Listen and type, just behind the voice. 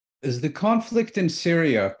Is the conflict in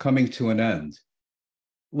Syria coming to an end?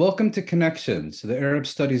 Welcome to Connections, the Arab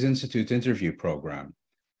Studies Institute interview program.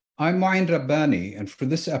 I'm Mouin Rabbani, and for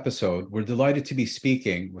this episode, we're delighted to be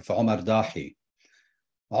speaking with Omar Dahi.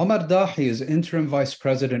 Omar Dahi is Interim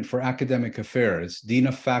Vice-President for Academic Affairs, Dean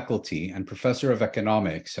of Faculty, and Professor of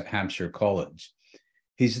Economics at Hampshire College.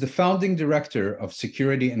 He's the founding director of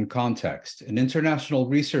Security in Context, an international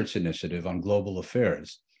research initiative on global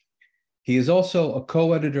affairs. He is also a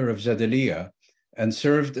co-editor of Jadaliyya and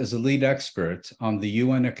served as a lead expert on the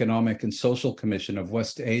UN Economic and Social Commission of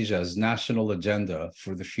West Asia's National Agenda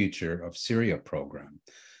for the Future of Syria program.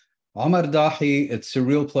 Omar Dahi, it's a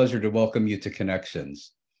real pleasure to welcome you to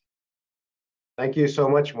Connections. Thank you so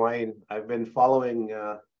much, Mouin. I've been following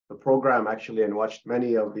the program actually and watched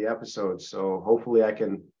many of the episodes, so hopefully I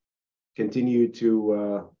can continue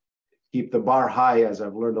to keep the bar high, as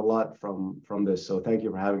I've learned a lot from this. So thank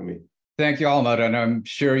you for having me. Thank you, Omar, and I'm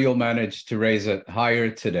sure you'll manage to raise it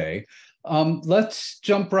higher today. Let's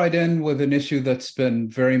jump right in with an issue that's been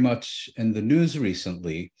very much in the news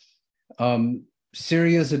recently.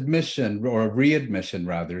 Syria's admission, or readmission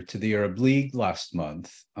rather, to the Arab League last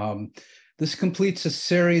month. This completes a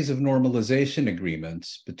series of normalization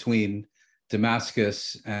agreements between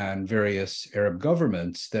Damascus and various Arab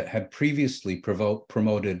governments that had previously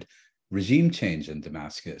promoted regime change in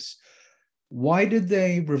Damascus. Why did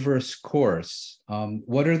they reverse course?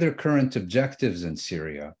 What are their current objectives in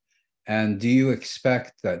Syria? And do you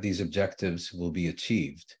expect that these objectives will be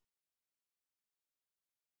achieved?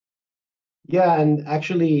 Yeah, and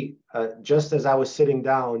actually, just as I was sitting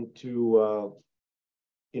down to,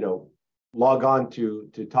 log on to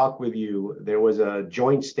talk with you, there was a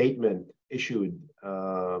joint statement issued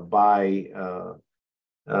by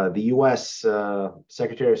the U.S.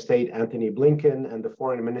 Secretary of State Anthony Blinken and the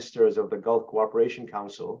foreign ministers of the Gulf Cooperation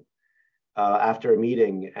Council after a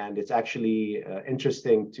meeting. And it's actually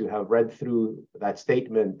interesting to have read through that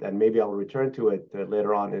statement, and maybe I'll return to it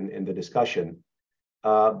later on in the discussion.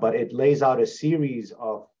 But it lays out a series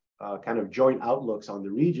of kind of joint outlooks on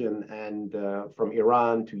the region, and from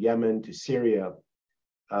Iran to Yemen to Syria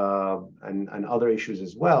and other issues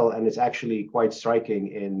as well. And it's actually quite striking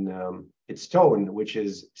in its tone, which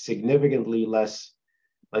is significantly less,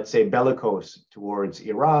 let's say, bellicose towards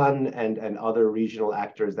Iran and other regional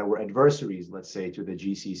actors that were adversaries, let's say, to the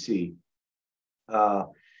GCC,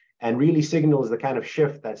 and really signals the kind of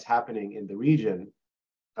shift that's happening in the region.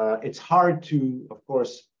 It's hard to, of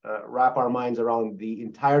course, wrap our minds around the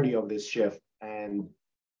entirety of this shift and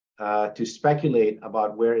to speculate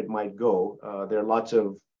about where it might go. There are lots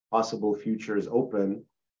of possible futures open.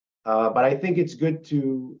 But I think it's good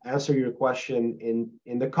to answer your question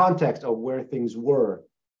in the context of where things were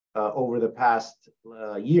over the past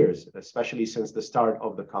years, especially since the start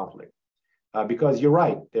of the conflict. Because you're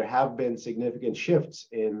right, there have been significant shifts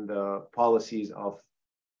in the policies of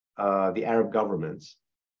the Arab governments.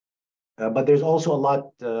 But there's also a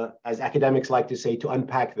lot, as academics like to say, to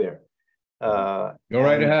unpack there. Go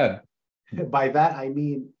right ahead. By that, I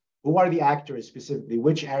mean, who are the actors specifically?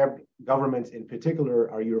 Which Arab governments in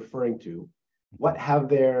particular are you referring to? What have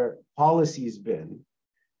their policies been,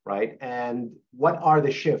 right? And what are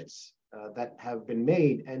the shifts that have been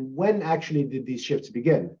made? And when actually did these shifts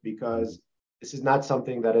begin? Because this is not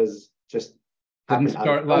something that is just didn't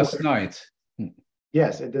start last night.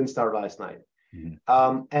 Yes, it didn't start last night.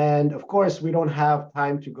 And of course, we don't have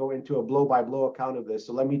time to go into a blow-by-blow account of this.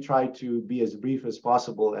 So let me try to be as brief as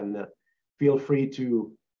possible, and feel free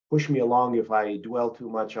to push me along if I dwell too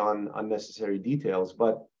much on unnecessary details.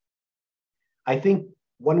 But I think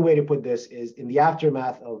one way to put this is in the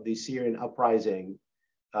aftermath of the Syrian uprising,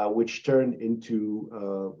 which turned into,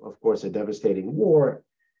 of course, a devastating war,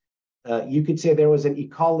 you could say there was an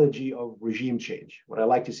ecology of regime change. What I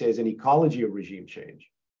like to say is an ecology of regime change,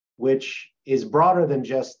 which is broader than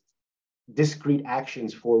just discrete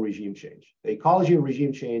actions for regime change. The ecology of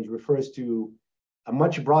regime change refers to a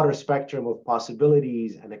much broader spectrum of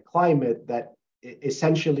possibilities and a climate that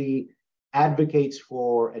essentially advocates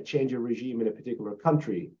for a change of regime in a particular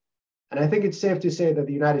country. And I think it's safe to say that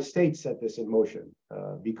the United States set this in motion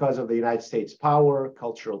because of the United States' power,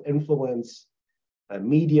 cultural influence,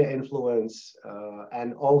 media influence,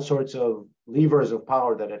 and all sorts of levers of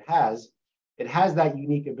power that it has. It has that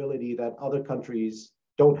unique ability that other countries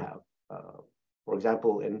don't have. For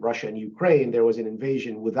example, in Russia and Ukraine, there was an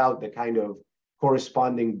invasion without the kind of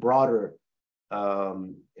corresponding broader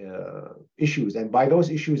issues. And by those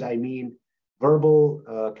issues, I mean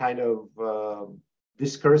verbal kind of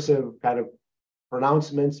discursive kind of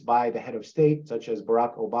pronouncements by the head of state, such as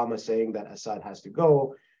Barack Obama saying that Assad has to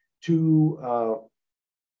go, to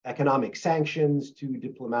economic sanctions to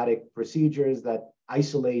diplomatic procedures that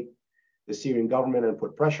isolate the Syrian government and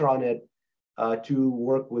put pressure on it, to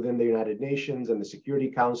work within the United Nations and the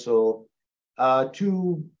Security Council,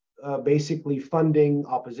 to basically funding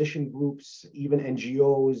opposition groups, even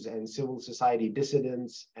NGOs and civil society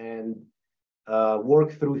dissidents, and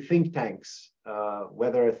work through think tanks,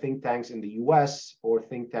 whether think tanks in the US or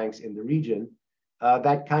think tanks in the region,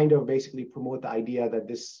 that kind of basically promote the idea that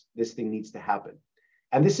this thing needs to happen.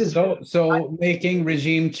 And this is so making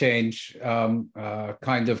regime change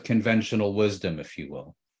kind of conventional wisdom, if you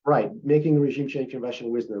will. Right, making regime change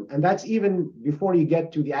conventional wisdom. And that's even before you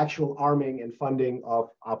get to the actual arming and funding of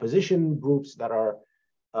opposition groups that are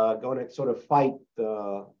going to sort of fight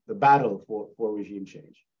the battle for regime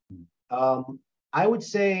change. I would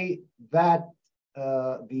say that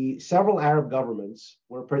the several Arab governments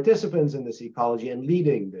were participants in this ecology and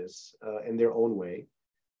leading this in their own way.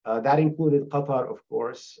 That included Qatar, of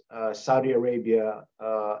course, Saudi Arabia,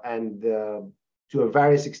 and to a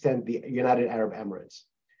various extent, the United Arab Emirates.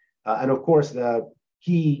 And of course, the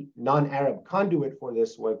key non-Arab conduit for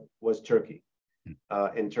this was Turkey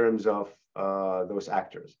in terms of those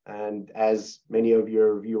actors. And as many of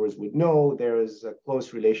your viewers would know, there is a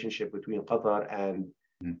close relationship between Qatar and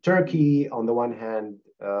Turkey on the one hand,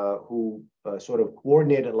 who sort of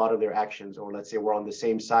coordinated a lot of their actions, or let's say were on the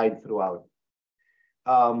same side throughout.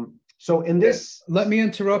 So in this... Let me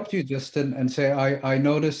interrupt you just and say, I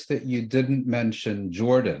noticed that you didn't mention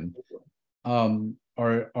Jordan.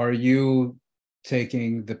 Are you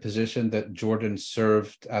taking the position that Jordan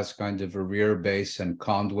served as kind of a rear base and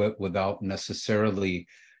conduit without necessarily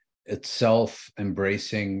itself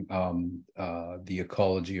embracing the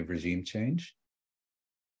ecology of regime change?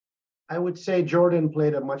 I would say Jordan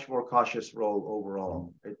played a much more cautious role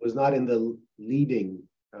overall. It was not in the leading,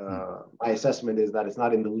 my assessment is that it's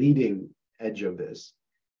not in the leading edge of this.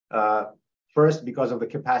 First, because of the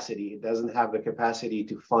capacity, it doesn't have the capacity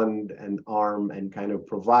to fund and arm and kind of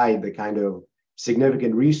provide the kind of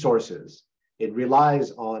significant resources. It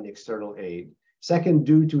relies on external aid. Second,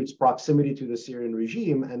 due to its proximity to the Syrian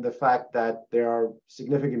regime and the fact that there are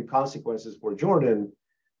significant consequences for Jordan,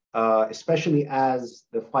 especially as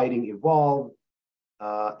the fighting evolved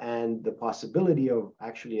and the possibility of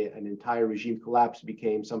actually an entire regime collapse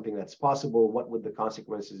became something that's possible. What would the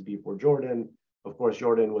consequences be for Jordan? Of course,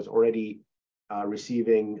 Jordan was already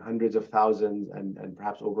receiving hundreds of thousands and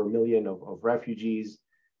perhaps over 1 million of refugees.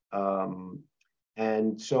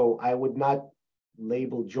 And so I would not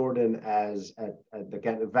label Jordan as at the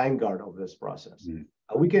kind of vanguard of this process.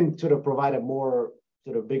 We can sort of provide a more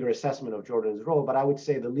sort of bigger assessment of Jordan's role, but I would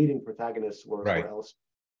say the leading protagonists were elsewhere.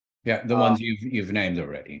 Yeah, the ones you've named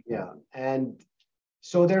already. Yeah, and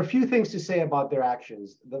so there are a few things to say about their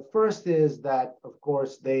actions. The first is that, of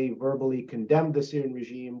course, they verbally condemned the Syrian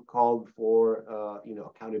regime, called for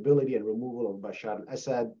accountability and removal of Bashar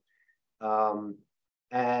al-Assad,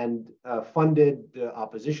 and funded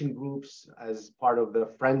opposition groups as part of the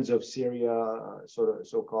Friends of Syria, sort of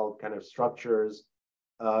so-called kind of structures,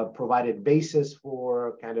 provided basis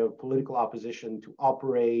for kind of political opposition to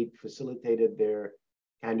operate, facilitated their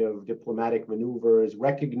kind of diplomatic maneuvers,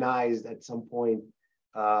 recognized at some point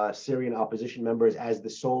Syrian opposition members as the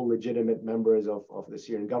sole legitimate members of the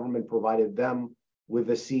Syrian government, provided them with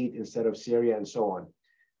a seat instead of Syria, and so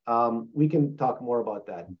on. We can talk more about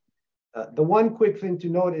that. The one quick thing to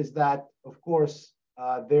note is that, of course,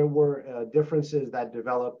 there were differences that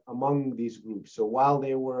developed among these groups. So while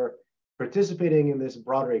they were participating in this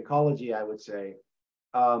broader ecology, I would say,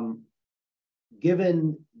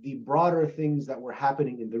 given the broader things that were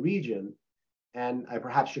happening in the region, and I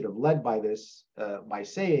perhaps should have led by this by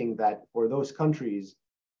saying that for those countries,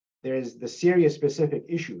 there's the Syria-specific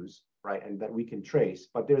issues, right, and that we can trace,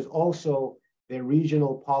 but there's also their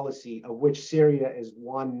regional policy, of which Syria is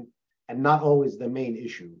one and not always the main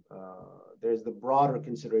issue. There's the broader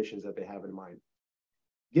considerations that they have in mind.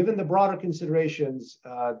 Given the broader considerations,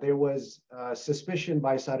 there was suspicion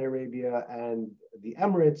by Saudi Arabia and the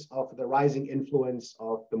Emirates of the rising influence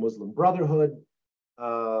of the Muslim Brotherhood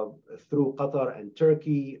through Qatar and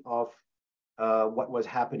Turkey, of what was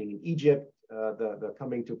happening in Egypt, the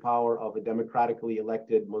coming to power of a democratically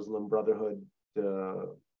elected Muslim Brotherhood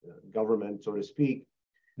government, so to speak.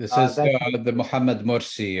 This is the Mohammed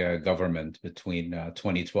Morsi government between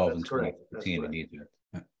 2012 and 2015 in Egypt.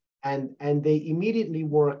 And they immediately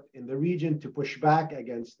worked in the region to push back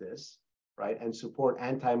against this, right, and support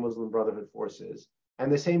anti-Muslim Brotherhood forces.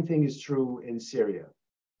 And the same thing is true in Syria.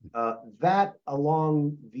 That,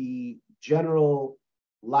 along the general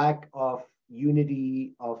lack of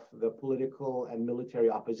unity of the political and military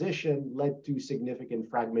opposition led to significant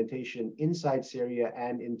fragmentation inside Syria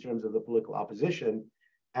and in terms of the political opposition,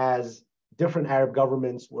 as different Arab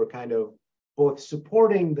governments were kind of both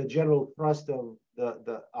supporting the general thrust of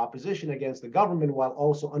the opposition against the government while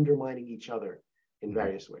also undermining each other in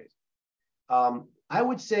various ways. I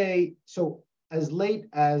would say, so as late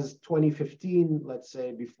as 2015, let's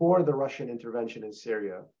say, before the Russian intervention in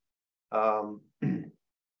Syria,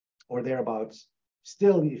 or thereabouts,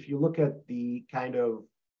 still, if you look at the kind of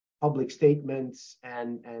public statements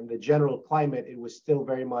and the general climate, it was still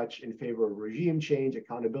very much in favor of regime change,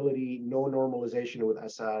 accountability, no normalization with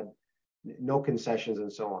Assad, no concessions,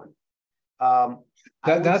 and so on.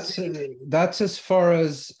 That's as far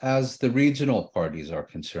as the regional parties are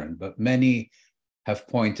concerned, but many have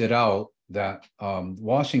pointed out that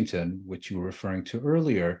Washington, which you were referring to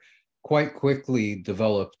earlier, quite quickly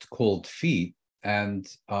developed cold feet and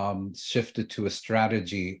shifted to a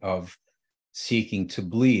strategy of seeking to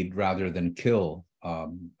bleed rather than kill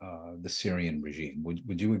the Syrian regime.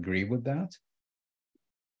 Would you agree with that?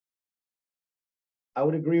 I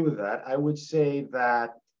would agree with that. I would say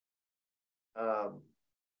that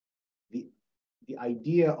the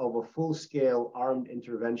idea of a full-scale armed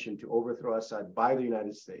intervention to overthrow Assad by the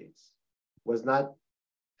United States was not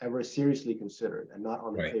ever seriously considered and not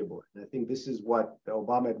on the table. And I think this is what the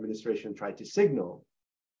Obama administration tried to signal,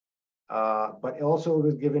 but it also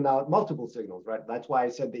was giving out multiple signals, right? That's why I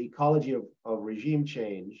said the ecology of regime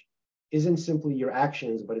change isn't simply your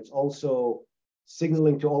actions, but it's also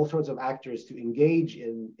signaling to all sorts of actors to engage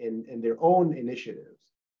in their own initiatives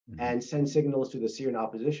and send signals to the Syrian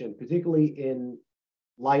opposition, particularly in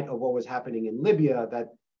light of what was happening in Libya, that,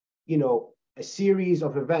 you know, a series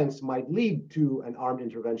of events might lead to an armed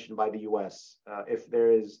intervention by the US if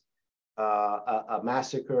there is a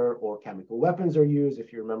massacre or chemical weapons are used.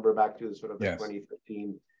 If you remember back to the sort of the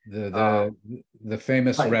 2015. The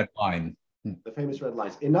famous red line. The famous red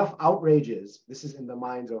lines. Enough outrages, this is in the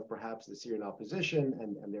minds of perhaps the Syrian opposition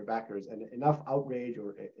and their backers, and enough outrage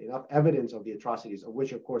or enough evidence of the atrocities, of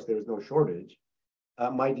which, of course, there is no shortage,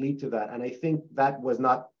 might lead to that. And I think that was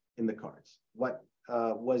not in the cards. What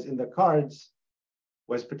was in the cards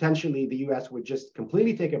was potentially the US would just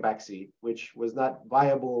completely take a backseat, which was not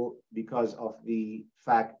viable because of the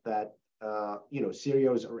fact that, you know,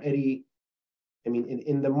 Syria is already, I mean,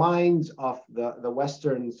 in the minds of the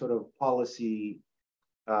Western sort of policy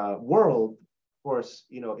world, of course,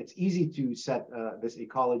 you know, it's easy to set this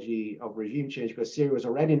ecology of regime change because Syria was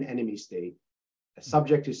already an enemy state,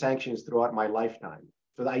 subject to sanctions throughout my lifetime.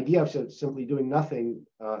 So the idea of simply doing nothing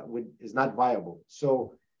is not viable.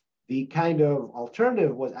 So the kind of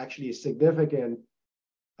alternative was actually a significant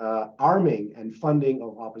arming and funding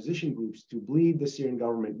of opposition groups to bleed the Syrian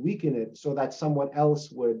government, weaken it, so that someone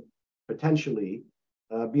else would potentially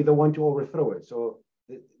be the one to overthrow it. So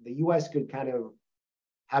the US could kind of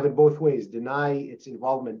have it both ways, deny its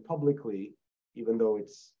involvement publicly, even though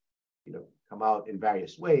it's, you know, come out in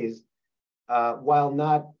various ways, while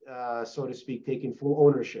not, so to speak, taking full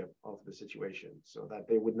ownership of the situation, so that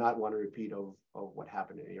they would not want a repeat of what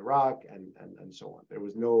happened in Iraq and so on. There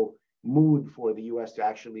was no mood for the US to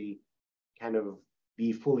actually kind of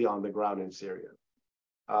be fully on the ground in Syria.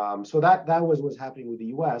 So that was what's happening with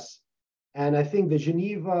the US. And I think the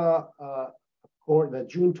Geneva Accord, the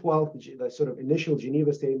June 12th, the sort of initial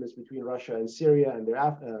Geneva statements between Russia and Syria and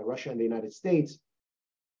Russia and the United States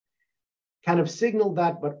kind of signaled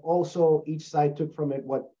that, but also each side took from it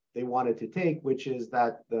what they wanted to take, which is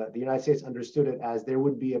that the United States understood it as there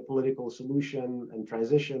would be a political solution and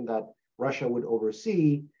transition that Russia would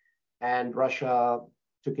oversee, and Russia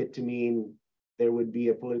took it to mean there would be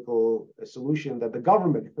a political solution that the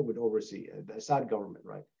government would oversee, the Assad government,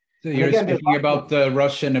 right? So you're speaking about the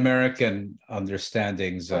Russian-American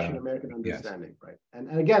understandings. Russian-American understanding, yes. Right?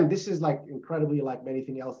 And again, this is like incredibly like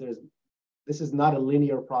anything else. This is not a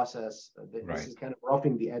linear process. This is kind of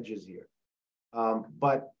roughing the edges here.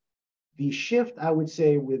 But the shift, I would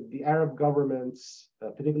say, with the Arab governments,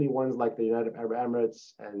 particularly ones like the United Arab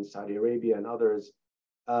Emirates and Saudi Arabia and others,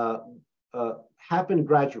 happened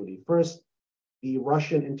gradually. First, the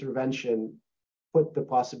Russian intervention put the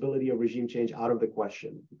possibility of regime change out of the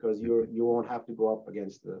question, because you won't have to go up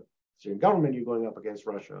against the Syrian government, you're going up against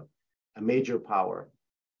Russia, a major power.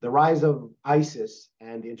 The rise of ISIS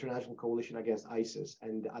and the international coalition against ISIS,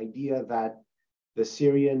 and the idea that the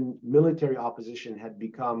Syrian military opposition had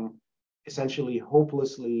become essentially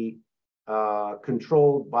hopelessly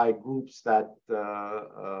controlled by groups that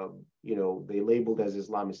you know, they labeled as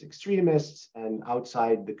Islamist extremists and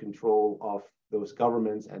outside the control of those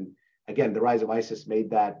governments. And again, the rise of ISIS made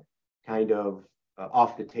that kind of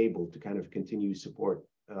off the table to kind of continue support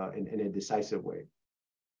in a decisive way.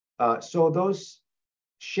 So those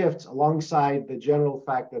shifts, alongside the general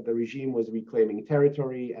fact that the regime was reclaiming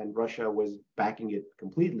territory and Russia was backing it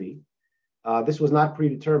completely, this was not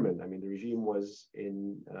predetermined. I mean, the regime was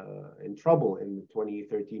in trouble in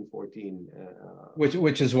 2013-14.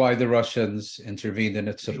 Which is why the Russians intervened in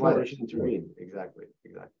its support. Why they should intervene, exactly.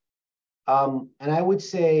 And I would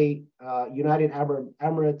say United Arab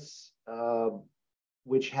Emirates,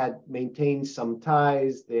 which had maintained some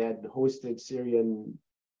ties, they had hosted Syrian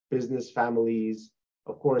business families,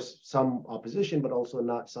 of course, some opposition, but also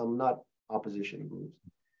not opposition groups,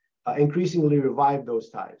 increasingly revived those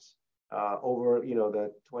ties over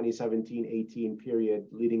the 2017-18 period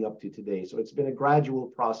leading up to today. So it's been a gradual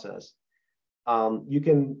process. You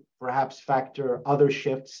can perhaps factor other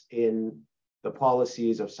shifts in the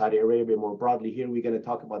policies of Saudi Arabia more broadly. Here we're going to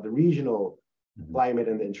talk about the regional climate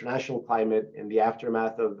and the international climate in the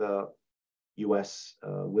aftermath of the US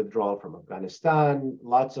withdrawal from Afghanistan,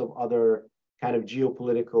 lots of other kind of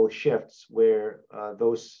geopolitical shifts where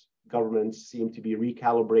those governments seem to be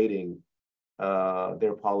recalibrating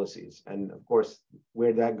their policies. And of course,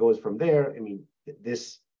 where that goes from there, I mean,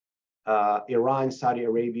 this Iran-Saudi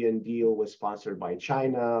Arabian deal was sponsored by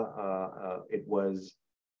China. It was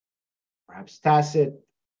perhaps tacit,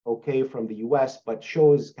 okay, from the US, but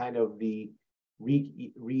shows kind of the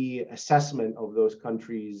reassessment of those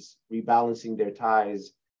countries, rebalancing their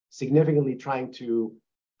ties, significantly trying to,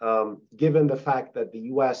 given the fact that the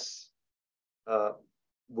US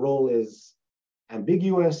role is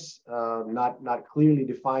ambiguous, not clearly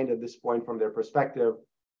defined at this point from their perspective,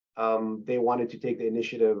 they wanted to take the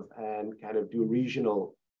initiative and kind of do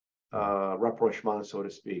regional rapprochement, so to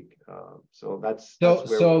speak. So that's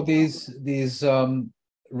so these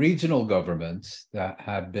regional governments that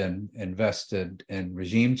had been invested in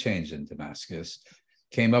regime change in Damascus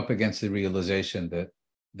came up against the realization that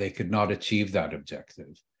they could not achieve that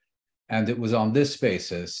objective. And it was on this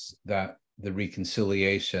basis that the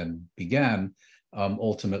reconciliation began,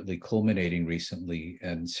 ultimately culminating recently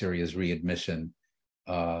in Syria's readmission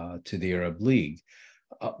to the Arab League.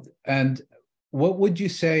 And what would you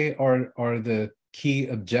say are the key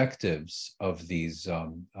objectives of these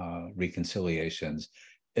reconciliations?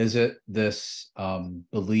 Is it this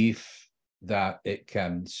belief that it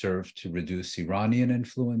can serve to reduce Iranian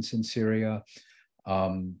influence in Syria?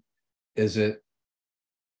 Is it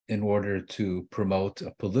in order to promote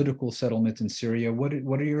a political settlement in Syria? What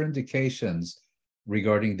are your indications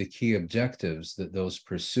regarding the key objectives that those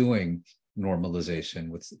pursuing normalization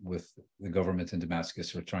with the government in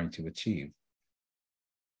Damascus are trying to achieve?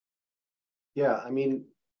 Yeah, I mean,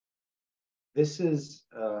 this is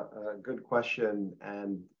a good question.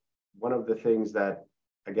 And one of the things that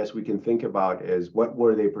I guess we can think about is what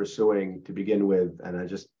were they pursuing to begin with? And I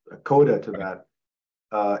just, a coda to that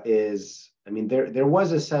is, I mean, there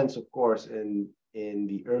was a sense, of course, in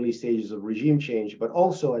the early stages of regime change, but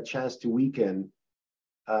also a chance to weaken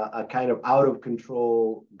a kind of out of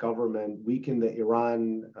control government, weaken the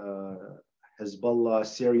Iran, Hezbollah,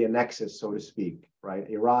 Syria nexus, so to speak, right?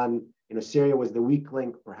 Iran, Syria was the weak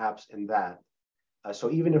link perhaps in that.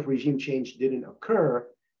 So even if regime change didn't occur,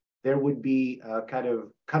 there would be kind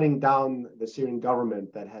of cutting down the Syrian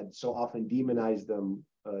government that had so often demonized them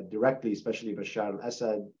directly, especially Bashar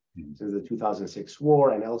al-Assad since the 2006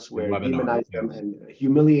 war and elsewhere, demonized them and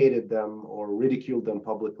humiliated them or ridiculed them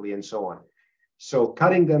publicly and so on. So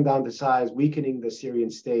cutting them down to size, weakening the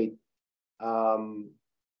Syrian state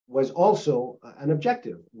was also an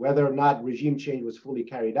objective. Whether or not regime change was fully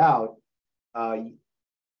carried out,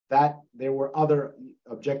 that there were other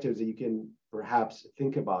objectives that you can perhaps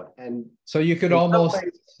think about. And so you could almost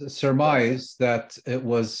surmise that it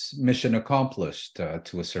was mission accomplished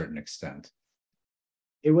to a certain extent.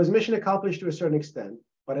 It was mission accomplished to a certain extent,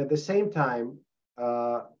 but at the same time,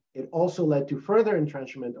 it also led to further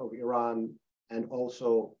entrenchment of Iran and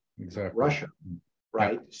also Russia,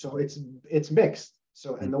 right? Yeah. So it's mixed.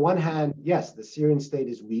 So on the one hand, yes, the Syrian state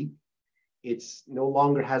is weak. It's no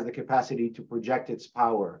longer has the capacity to project its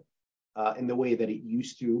power in the way that it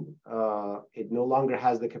used to. It no longer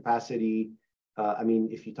has the capacity. I mean,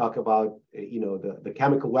 if you talk about the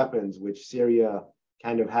chemical weapons, which Syria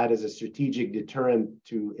kind of had as a strategic deterrent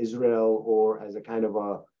to Israel, or as a kind of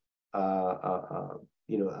a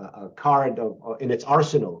card in its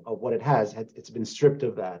arsenal of what it has, it's been stripped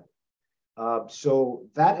of that. So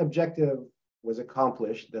that objective was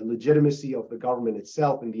accomplished. The legitimacy of the government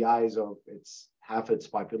itself in the eyes of half its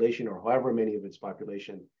population, or however many of its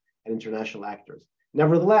population, and international actors.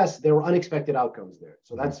 Nevertheless, there were unexpected outcomes there.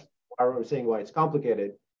 So that's why I'm saying why it's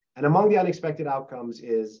complicated. And among the unexpected outcomes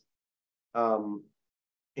is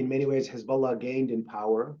in many ways, Hezbollah gained in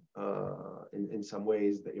power. In some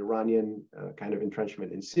ways, the Iranian kind of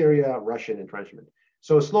entrenchment in Syria, Russian entrenchment.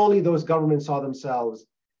 So slowly, those governments saw themselves,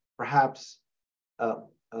 perhaps,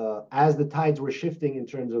 as the tides were shifting in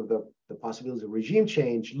terms of the possibilities of regime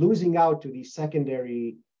change, losing out to these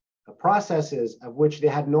secondary processes of which they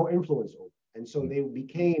had no influence over, and so they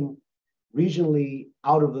became regionally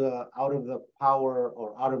out of the power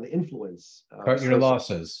or out of the influence. Cut your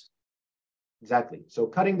losses. Exactly. So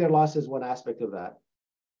cutting their losses, one aspect of that.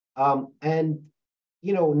 And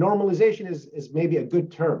normalization is maybe a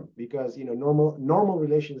good term, because normal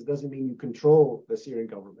relations doesn't mean you control the Syrian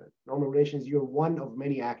government. Normal relations, you're one of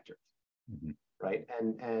many actors, right?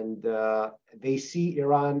 And they see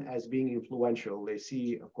Iran as being influential. They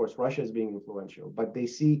see, of course, Russia as being influential, but they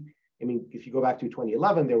see, if you go back to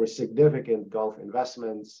 2011, there were significant Gulf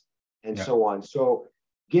investments and so on. So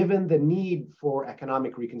given the need for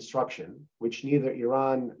economic reconstruction, which neither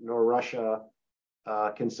Iran nor Russia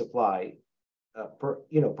can supply,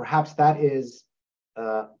 perhaps that is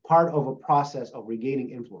part of a process of regaining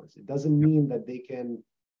influence. It doesn't mean that they can,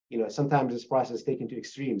 sometimes this process is taken to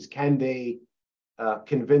extremes. Can they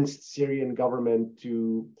convince the Syrian government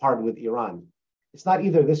to part with Iran? It's not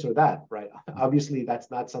either this or that, right? Obviously,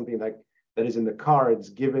 that's not something that is in the cards,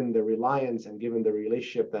 given the reliance and given the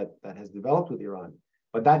relationship that has developed with Iran.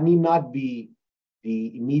 But that need not be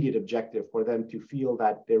the immediate objective for them to feel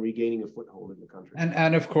that they're regaining a foothold in the country.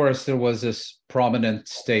 And of course, there was this prominent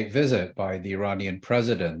state visit by the Iranian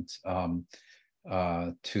president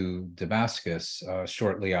to Damascus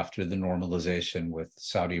shortly after the normalization with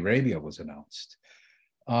Saudi Arabia was announced.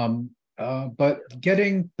 But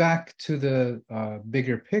getting back to the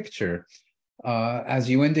bigger picture, as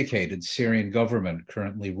you indicated, Syrian government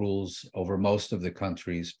currently rules over most of the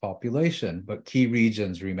country's population, but key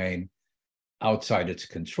regions remain outside its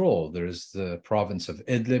control. There's the province of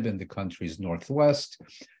Idlib in the country's northwest,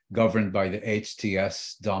 governed by the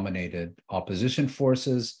HTS-dominated opposition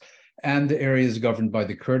forces, and the areas governed by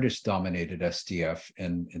the Kurdish-dominated SDF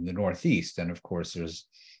in the northeast. And of course, there's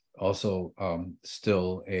also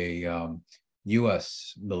still a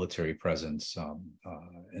US military presence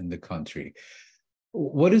in the country.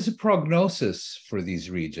 What is the prognosis for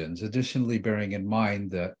these regions, additionally bearing in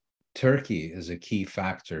mind that Turkey is a key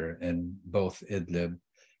factor in both Idlib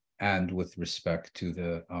and with respect to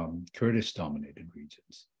the Kurdish-dominated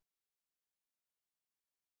regions?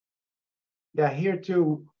 Yeah, here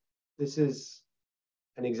too, this is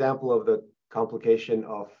an example of the complication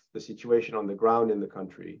of the situation on the ground in the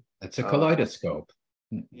country. It's a kaleidoscope.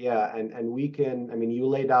 Yeah, and we can, you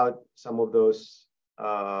laid out some of those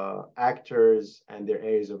actors and their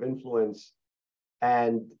areas of influence,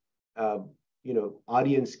 and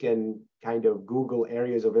audience can kind of Google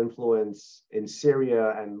areas of influence in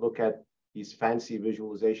Syria and look at these fancy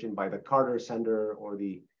visualization by the Carter Center, or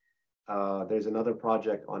there's another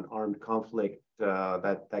project on armed conflict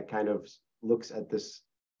that kind of looks at this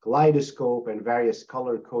kaleidoscope and various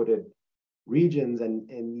color-coded regions,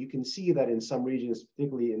 and you can see that in some regions,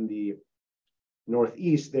 particularly in the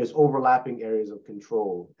northeast, there's overlapping areas of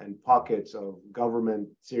control and pockets of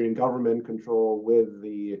Syrian government control with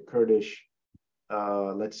the Kurdish,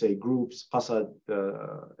 let's say, groups, Qasad,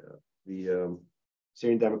 the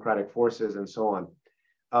Syrian Democratic Forces, and so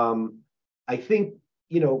on. I think,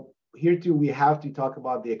 here too, we have to talk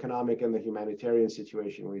about the economic and the humanitarian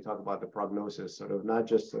situation when we talk about the prognosis, sort of not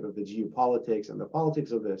just sort of the geopolitics and the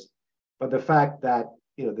politics of this, but the fact that,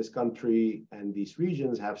 this country and these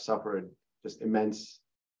regions have suffered just immense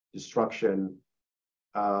destruction,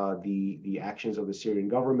 the actions of the Syrian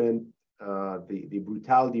government, the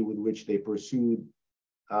brutality with which they pursued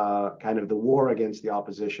kind of the war against the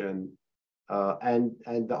opposition, and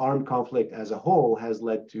the armed conflict as a whole has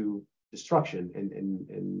led to destruction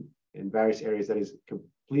in various areas that is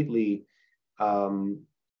completely,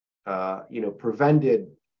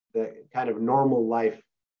 prevented the kind of normal life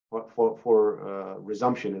for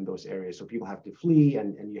resumption in those areas. So people have to flee,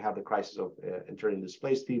 and you have the crisis of internally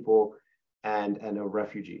displaced people and of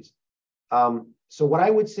refugees. So what I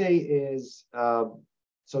would say is,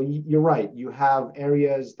 so you're right, you have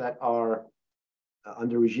areas that are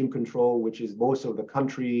under regime control, which is most of the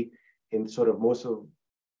country, in sort of most of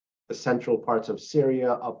the central parts of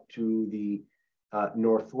Syria up to the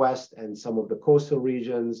northwest and some of the coastal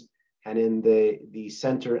regions, and in the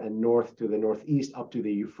center and north to the northeast up to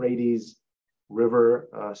the Euphrates River,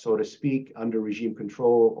 so to speak, under regime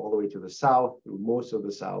control, all the way to the south, through most of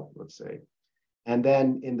the south, let's say. And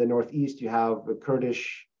then in the northeast, you have the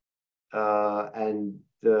Kurdish and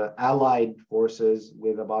the allied forces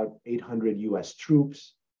with about 800 US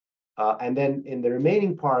troops. And then in the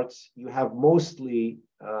remaining parts, you have mostly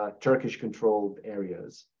Turkish-controlled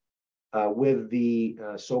areas, with the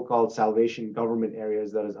so-called Salvation Government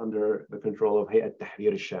areas that is under the control of Hayat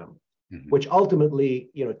Tahrir al-Sham, which ultimately,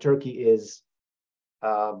 Turkey is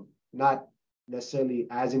not necessarily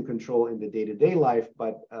as in control in the day-to-day life,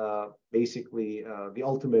 but basically the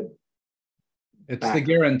ultimate. It's the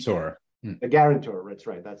guarantor. The guarantor, that's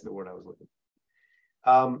right. That's the word I was looking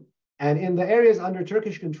for. And in the areas under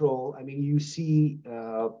Turkish control, I mean, you see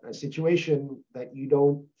a situation that you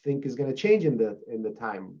don't think is going to change in the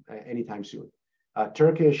time anytime soon.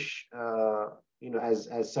 Turkish,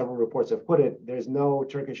 as several reports have put it, there's no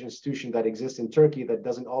Turkish institution that exists in Turkey that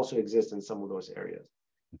doesn't also exist in some of those areas.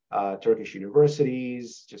 Turkish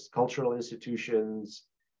universities, just cultural institutions,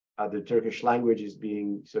 the Turkish language is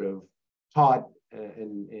being sort of taught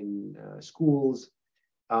in schools.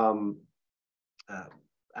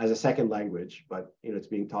 As a second language, but it's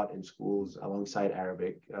being taught in schools alongside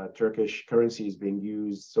Arabic. Turkish currency is being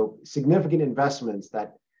used. So significant investments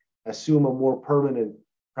that assume a more permanent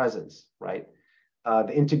presence, right?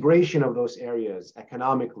 The integration of those areas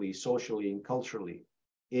economically, socially, and culturally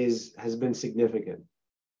has been significant.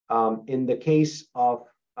 In the case of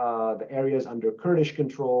the areas under Kurdish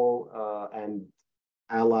control and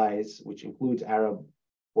allies, which includes Arab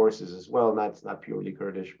forces as well, it's not purely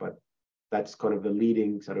Kurdish, but that's kind of the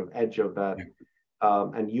leading sort of edge of that.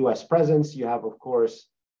 And US presence, you have, of course,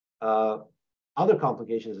 other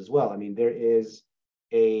complications as well. I mean, there is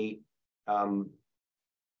an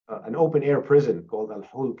open air prison called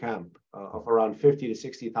Al-Hul camp of around 50 to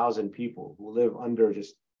 60,000 people who live under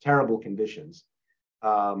just terrible conditions.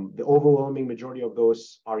 The overwhelming majority of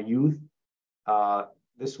those are youth.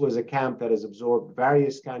 This was a camp that has absorbed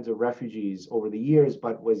various kinds of refugees over the years,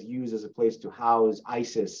 but was used as a place to house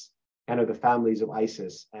ISIS, kind of the families of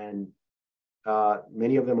ISIS. And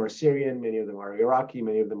many of them are Syrian, many of them are Iraqi,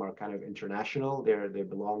 many of them are kind of international. They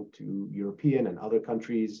belong to European and other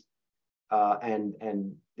countries. And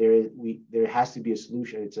there has to be a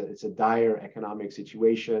solution. It's a dire economic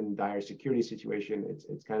situation, dire security situation.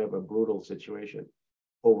 It's kind of a brutal situation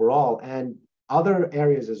overall. And other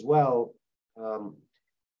areas as well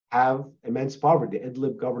have immense poverty. The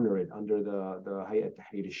Idlib governorate under the Hayat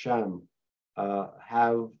Tahrir al-Sham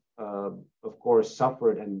have of course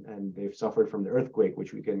suffered, and they've suffered from the earthquake,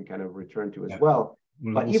 which we can kind of return to as well.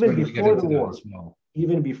 But even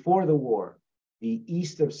before the war, the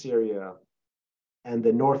east of Syria and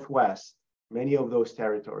the northwest, many of those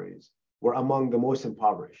territories were among the most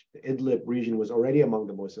impoverished. The Idlib region was already among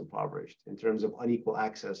the most impoverished in terms of unequal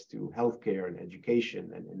access to healthcare and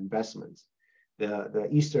education and investments. The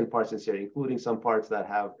eastern parts of Syria, including some parts that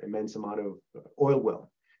have immense amount of oil wealth.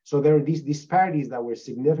 So there are these disparities that were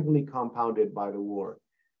significantly compounded by the war.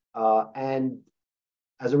 And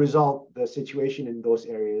as a result, the situation in those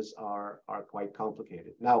areas are quite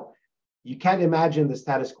complicated. Now, you can't imagine the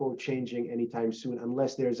status quo changing anytime soon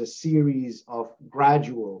unless there's a series of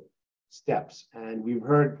gradual steps. And we've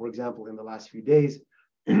heard, for example, in the last few days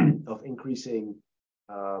of increasing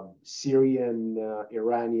Syrian,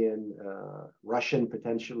 Iranian, Russian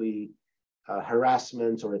potentially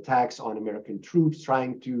harassments or attacks on American troops,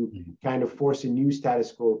 trying to kind of force a new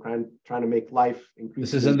status quo, trying to make life increasingly.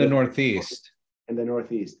 This is in the Northeast. In the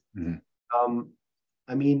Northeast.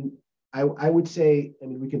 I mean, I would say, I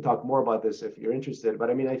mean, we can talk more about this if you're interested, but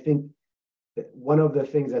I mean, I think that one of the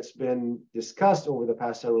things that's been discussed over the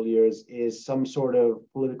past several years is some sort of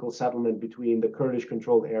political settlement between the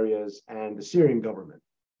Kurdish-controlled areas and the Syrian government.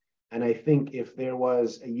 And I think if there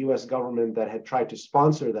was a US government that had tried to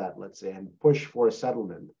sponsor that, let's say, and push for a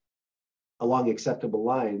settlement along acceptable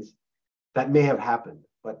lines, that may have happened.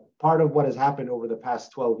 But part of what has happened over the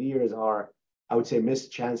past 12 years are, I would say,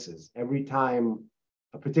 missed chances. Every time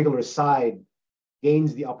a particular side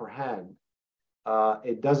gains the upper hand,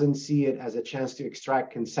 it doesn't see it as a chance to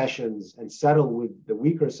extract concessions and settle with the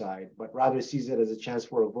weaker side, but rather sees it as a chance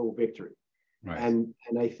for a full victory. Right. And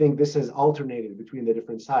I think this has alternated between the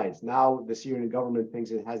different sides. Now the Syrian government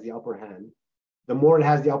thinks it has the upper hand. The more it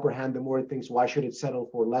has the upper hand, the more it thinks, why should it settle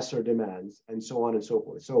for lesser demands, and so on and so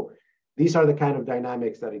forth. So these are the kind of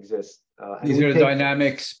dynamics that exist. These are the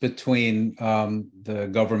dynamics between the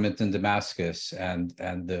government in Damascus and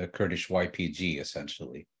the Kurdish YPG,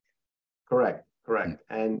 essentially. Correct.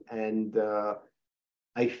 And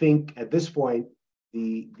I think at this point,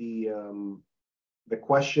 the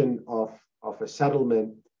question of a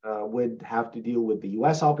settlement would have to deal with the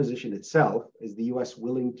U.S. opposition itself. Is the U.S.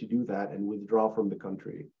 willing to do that and withdraw from the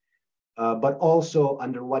country? But also,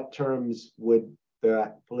 under what terms would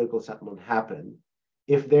the political settlement happen?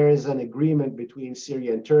 if there is an agreement between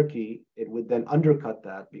Syria and Turkey, it would then undercut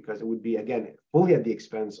that because it would be, again, fully at the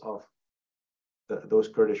expense of those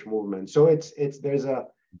Kurdish movements. So there's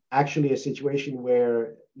actually a situation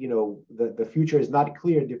where, you know, the future is not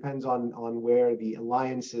clear. It depends on where the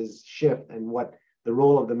alliances shift and what the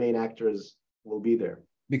role of the main actors will be there.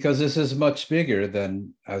 Because this is much bigger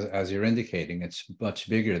than, as you're indicating, it's much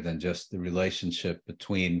bigger than just the relationship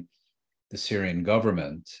between the Syrian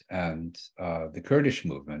government and the Kurdish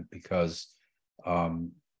movement, because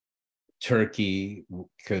Turkey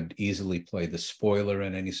could easily play the spoiler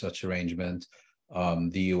in any such arrangement.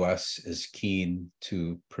 The US is keen to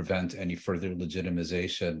prevent any further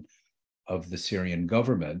legitimization of the Syrian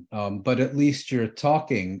government. But at least you're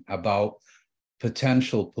talking about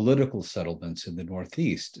potential political settlements in the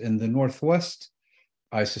Northeast. In the Northwest,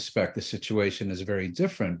 I suspect the situation is very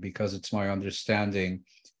different, because it's my understanding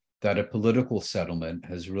that a political settlement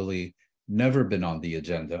has really never been on the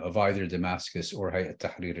agenda of either Damascus or Hayat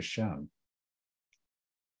Tahrir al-Sham.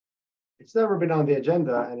 It's never been on the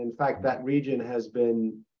agenda. And in fact, that region has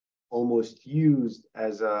been almost used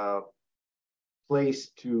as a place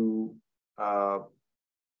to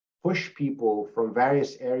push people from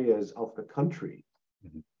various areas of the country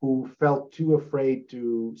who felt too afraid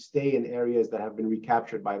to stay in areas that have been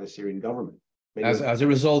recaptured by the Syrian government. As a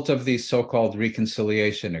result of these so-called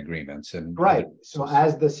reconciliation agreements. Right. So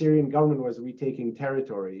as the Syrian government was retaking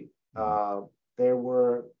territory, there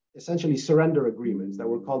were essentially surrender agreements that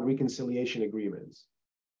were called reconciliation agreements.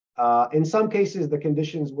 In some cases, the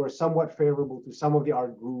conditions were somewhat favorable to some of the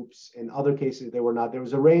art groups. In other cases, they were not. There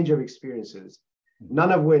was a range of experiences,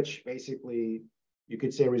 none of which basically you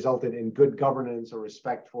could say resulted in good governance or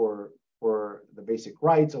respect for the basic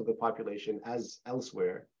rights of the population as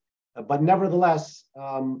elsewhere. But nevertheless,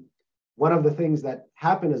 one of the things that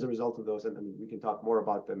happened as a result of those, and I mean, we can talk more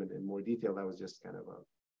about them in more detail. That was just kind of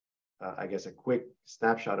I guess, a quick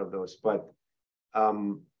snapshot of those. But a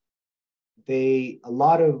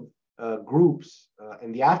lot of groups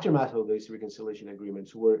in the aftermath of these reconciliation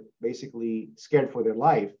agreements who were basically scared for their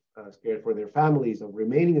life, scared for their families of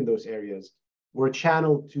remaining in those areas, were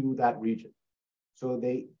channeled to that region. So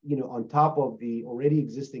they, you know, on top of the already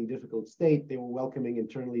existing difficult state, they were welcoming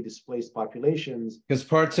internally displaced populations. Because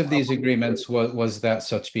parts of these agreements was that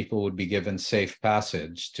such people would be given safe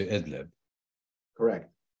passage to Idlib.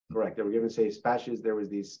 Correct. Correct. They were given safe passage. There was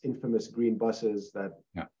these infamous green buses that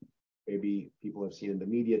maybe people have seen in the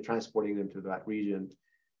media, transporting them to that region.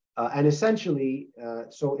 And essentially,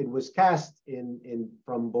 so it was cast in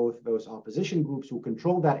from both those opposition groups who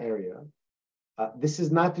controlled that area. This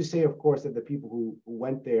is not to say, of course, that the people who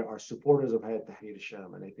went there are supporters of Hayat Tahrir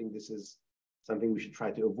al-Sham. And I think this is something we should try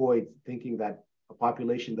to avoid, thinking that a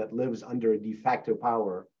population that lives under a de facto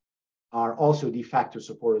power are also de facto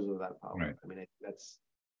supporters of that power. Right. I mean, that's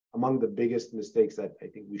among the biggest mistakes that I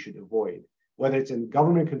think we should avoid, whether it's in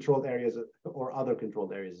government-controlled areas or other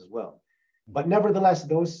controlled areas as well. But nevertheless,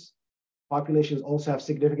 those populations also have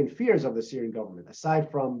significant fears of the Syrian government, aside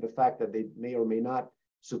from the fact that they may or may not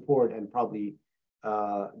support, and probably,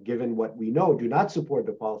 given what we know, do not support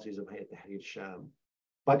the policies of Hayat Tahrir al-Sham.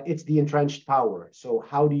 But it's the entrenched power. So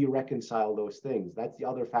how do you reconcile those things? That's the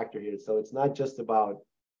other factor here. So it's not just about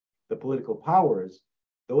the political powers.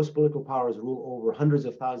 Those political powers rule over hundreds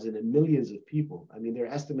of thousands and millions of people. I mean, there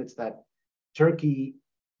are estimates that Turkey,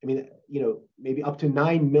 I mean, you know, maybe up to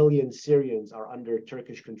 9 million Syrians are under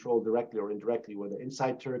Turkish control directly or indirectly, whether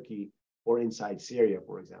inside Turkey or inside Syria,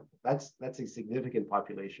 for example. That's a significant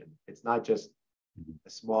population. It's not just a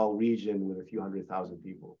small region with a few 100,000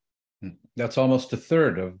 people. That's almost a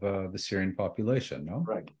third of the Syrian population, no?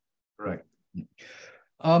 Right.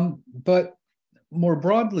 But more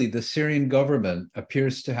broadly, the Syrian government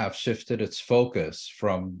appears to have shifted its focus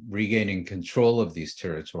from regaining control of these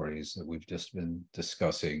territories that we've just been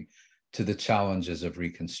discussing to the challenges of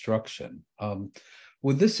reconstruction.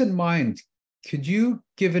 With this in mind, could you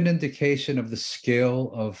give an indication of the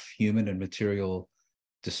scale of human and material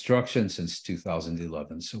destruction since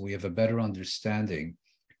 2011, so we have a better understanding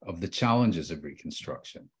of the challenges of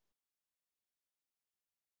reconstruction?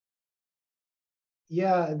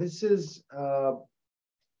 Yeah, this is, there are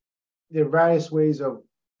various ways of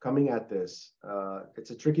coming at this.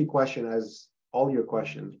 It's a tricky question, as all your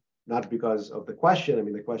questions, not because of the question. I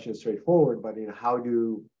mean, the question is straightforward, but, you know, how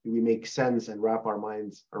do we make sense and wrap our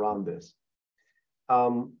minds around this?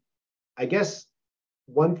 I guess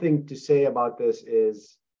one thing to say about this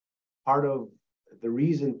is part of the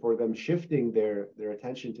reason for them shifting their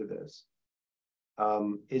attention to this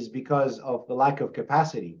is because of the lack of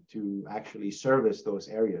capacity to actually service those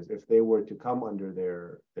areas if they were to come under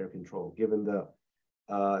their control, given the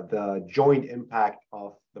the joint impact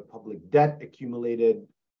of the public debt accumulated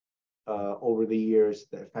over the years,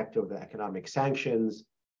 the effect of the economic sanctions,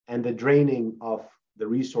 and the draining of the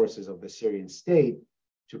resources of the Syrian state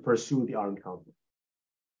to pursue the armed conflict.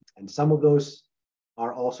 And some of those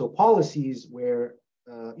are also policies where,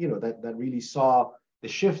 that really saw the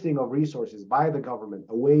shifting of resources by the government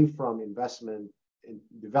away from investment in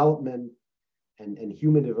development and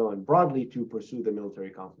human development broadly to pursue the military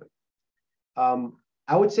conflict.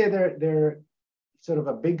 I would say they're sort of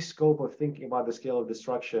a big scope of thinking about the scale of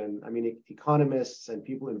destruction. I mean, economists and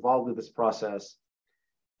people involved with this process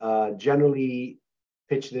generally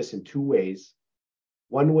pitch this in two ways.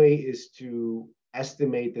 One way is to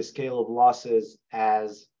estimate the scale of losses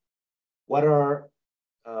as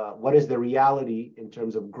what is the reality in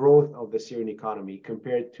terms of growth of the Syrian economy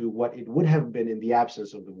compared to what it would have been in the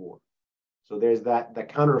absence of the war. So there's the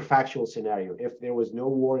counterfactual scenario. If there was no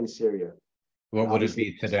war in Syria, what would it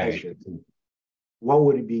be today? What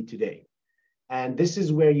would it be today? And this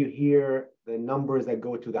is where you hear the numbers that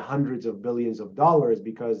go to the hundreds of billions of dollars,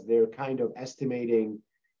 because they're kind of estimating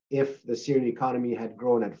if the Syrian economy had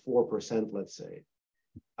grown at 4%, let's say,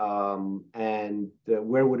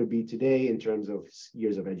 where would it be today in terms of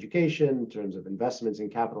years of education, in terms of investments in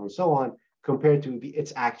capital and so on, compared to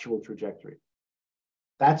its actual trajectory.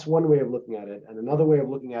 That's one way of looking at it. And another way of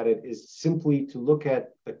looking at it is simply to look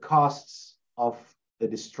at the costs of the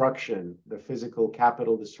destruction, the physical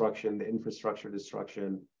capital destruction, the infrastructure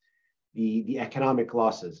destruction, the economic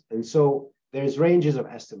losses. And so there's ranges of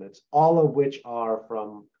estimates, all of which are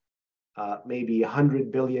from maybe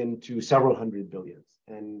 100 billion to several hundred billions.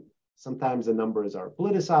 And sometimes the numbers are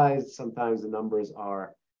politicized, sometimes the numbers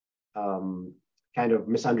are kind of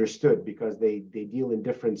misunderstood because they deal in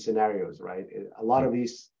different scenarios, right? A lot of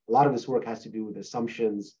this work has to do with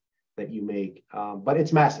assumptions that you make, but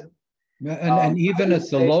it's massive. And even at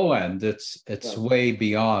the low end, it's way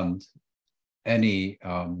beyond any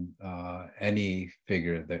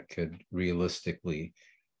figure that could realistically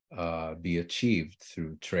be achieved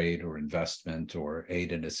through trade or investment or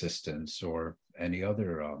aid and assistance or any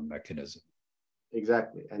other mechanism.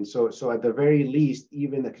 Exactly. And so at the very least,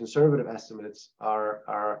 even the conservative estimates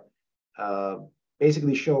are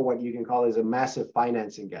basically show what you can call as a massive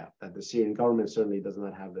financing gap that the Syrian government certainly does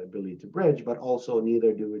not have the ability to bridge, but also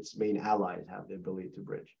neither do its main allies have the ability to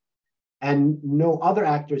bridge. And no other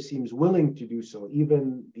actor seems willing to do so.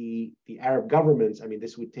 Even the Arab governments, I mean,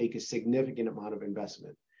 this would take a significant amount of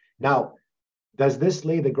investment. Now, does this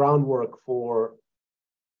lay the groundwork for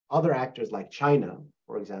other actors like China,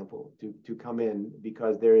 for example, to come in,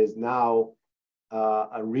 because there is now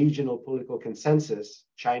a regional political consensus?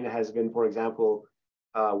 China has been, for example,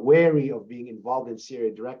 wary of being involved in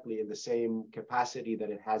Syria directly in the same capacity that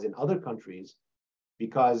it has in other countries,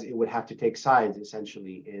 because it would have to take sides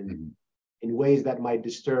essentially in ways that might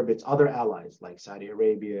disturb its other allies like Saudi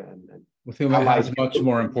Arabia and with whom it has much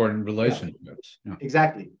more important relationships. Yeah.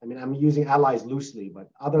 Exactly. I mean, I'm using allies loosely, but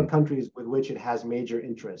other countries with which it has major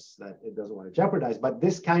interests that it doesn't want to jeopardize. But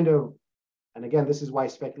this kind of, and again, this is why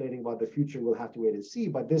speculating about the future we'll have to wait and see,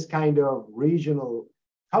 but this kind of regional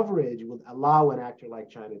coverage would allow an actor like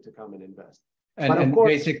China to come and invest. And course,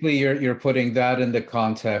 basically, you're putting that in the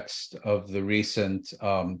context of the recent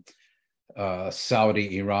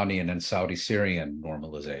Saudi Iranian and Saudi Syrian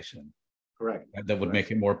normalization. Correct. That would make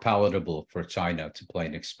it more palatable for China to play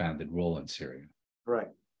an expanded role in Syria.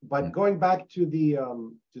 Correct. But going back to the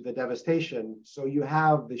devastation, so you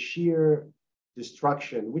have the sheer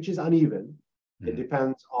destruction, which is uneven. It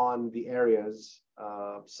depends on the areas.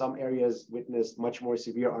 Some areas witnessed much more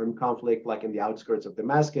severe armed conflict, like in the outskirts of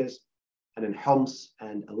Damascus and in Homs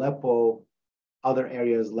and Aleppo. Other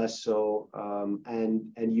areas less so,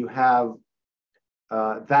 and you have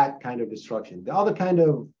that kind of destruction. The other kind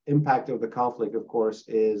of impact of the conflict, of course,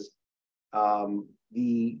 is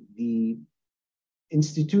the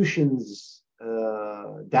institutions'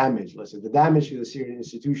 damage. Let's say the damage to the Syrian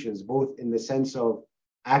institutions, both in the sense of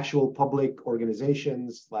actual public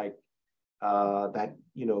organizations like that,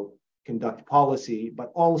 conduct policy,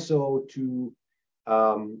 but also to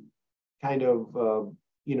kind of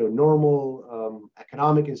normal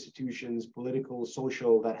economic institutions, political,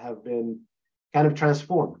 social, that have been kind of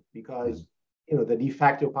transformed because, the de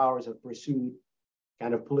facto powers have pursued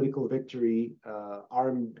kind of political victory,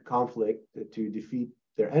 armed conflict to defeat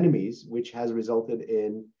their enemies, which has resulted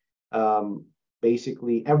in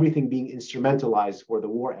basically everything being instrumentalized for the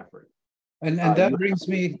war effort. And that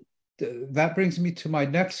brings me to my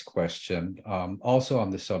next question, also on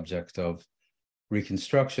the subject of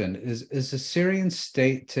reconstruction. Is the Syrian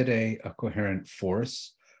state today a coherent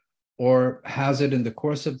force, or has it in the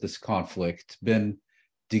course of this conflict been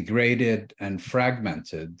degraded and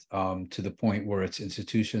fragmented to the point where its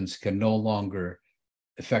institutions can no longer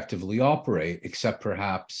effectively operate, except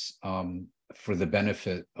perhaps for the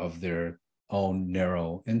benefit of their own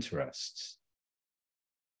narrow interests?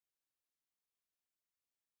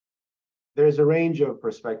 There's a range of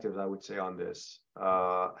perspectives, I would say, on this.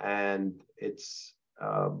 And it's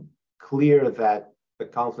clear that the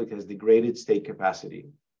conflict has degraded state capacity.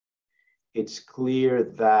 It's clear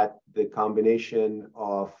that the combination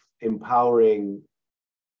of empowering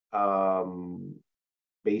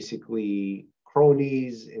basically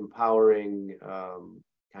cronies, empowering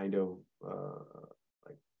like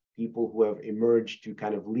people who have emerged to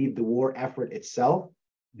kind of lead the war effort itself,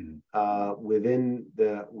 within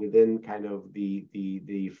kind of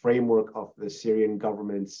the framework of the Syrian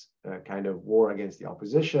government's kind of war against the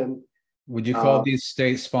opposition. Would you call these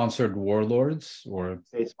state-sponsored warlords, or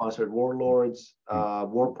state-sponsored warlords,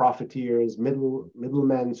 war profiteers,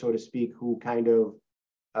 middlemen, so to speak, who kind of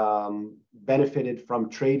benefited from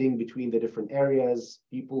trading between the different areas,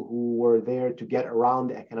 people who were there to get around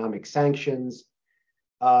the economic sanctions.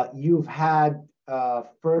 You've had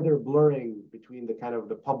further blurring between the kind of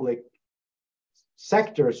the public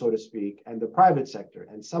sector, so to speak, and the private sector.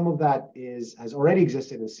 And some of that has already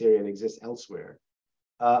existed in Syria and exists elsewhere,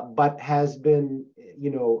 but has been,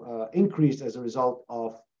 increased as a result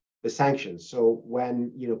of the sanctions. So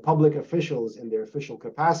when, public officials in their official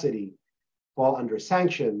capacity fall under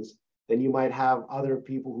sanctions, then you might have other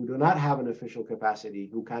people who do not have an official capacity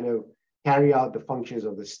who kind of carry out the functions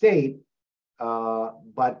of the state,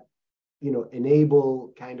 but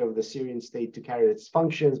enable kind of the Syrian state to carry its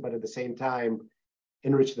functions, but at the same time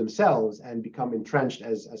enrich themselves and become entrenched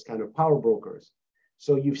as kind of power brokers.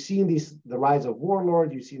 So you've seen the rise of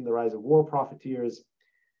warlords, you've seen the rise of war profiteers.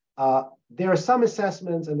 There are some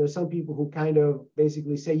assessments, and there's some people who kind of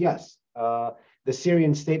basically say, yes, the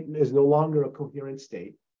Syrian state is no longer a coherent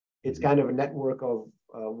state. It's kind of a network of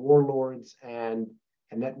warlords and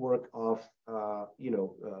a network of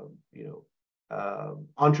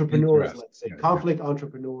entrepreneurs, let's say, conflict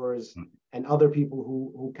entrepreneurs, and other people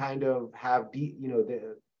who kind of have the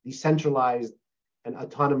decentralized and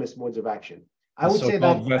autonomous modes of action. I would say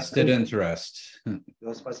that vested interest.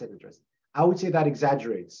 Vested interest. I would say that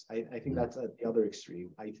exaggerates. I think that's at the other extreme.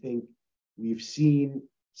 I think we've seen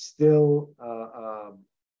still a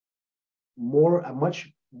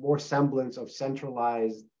much more semblance of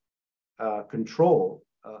centralized control,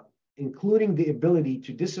 including the ability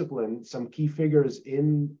to discipline some key figures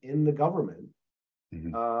in the government,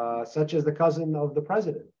 such as the cousin of the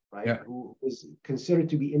president, right? Who is considered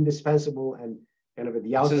to be indispensable and kind of at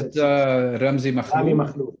the outset. Rami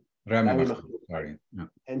Makhlouf. Sorry.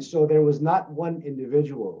 And so there was not one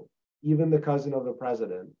individual, even the cousin of the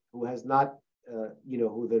president, who has not,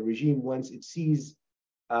 who the regime, once it sees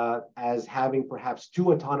as having perhaps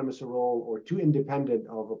too autonomous a role or too independent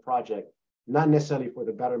of a project, not necessarily for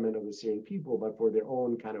the betterment of the Syrian people, but for their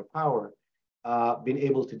own kind of power, been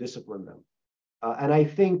able to discipline them. And I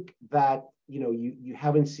think that, you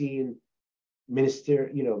haven't seen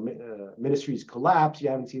ministries collapse. You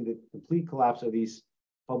haven't seen the complete collapse of these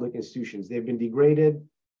public institutions. They've been degraded.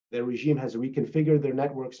 The regime has reconfigured their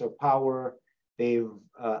networks of power. They've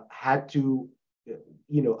had to,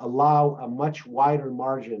 allow a much wider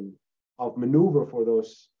margin of maneuver for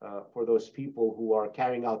those people who are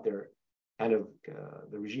carrying out their kind of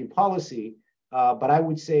the regime policy. But I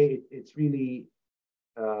would say it's really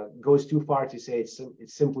goes too far to say it's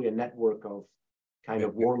simply a network of kind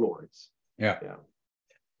of warlords. Yeah.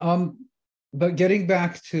 But getting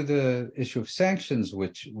back to the issue of sanctions,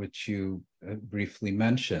 which you briefly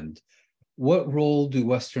mentioned, what role do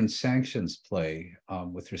Western sanctions play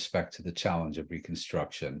with respect to the challenge of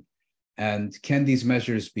reconstruction? And can these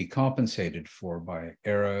measures be compensated for by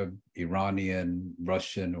Arab, Iranian,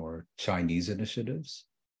 Russian, or Chinese initiatives?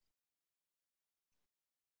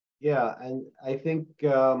 Yeah, and I think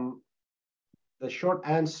the short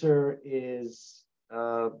answer is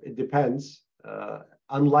it depends.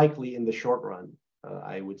 Unlikely in the short run,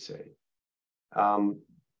 I would say. And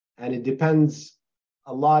it depends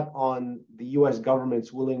a lot on the US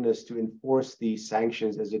government's willingness to enforce these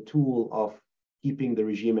sanctions as a tool of keeping the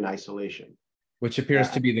regime in isolation. Which appears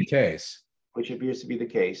to be the case.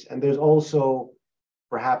 And there's also,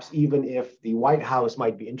 perhaps even if the White House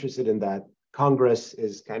might be interested in that, Congress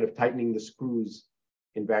is kind of tightening the screws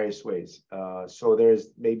in various ways. So there's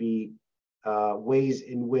maybe ways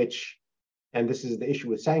in which, and this is the issue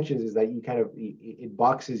with sanctions, is that you kind of, it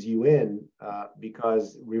boxes you in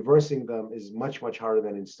because reversing them is much, much harder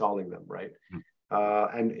than installing them, right?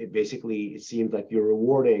 And it seems like you're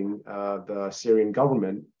rewarding the Syrian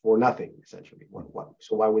government for nothing, essentially.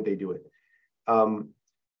 So why would they do it?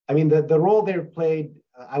 I mean, the role they've played,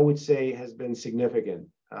 I would say, has been significant.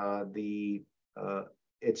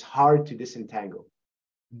 It's hard to disentangle.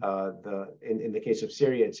 In the case of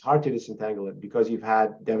Syria, it's hard to disentangle it because you've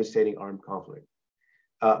had devastating armed conflict.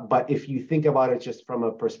 But if you think about it just from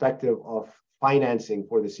a perspective of financing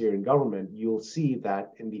for the Syrian government, you'll see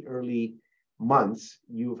that in the early months,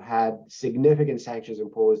 you've had significant sanctions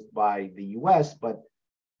imposed by the US, but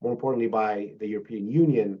more importantly by the European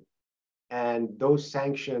Union. And those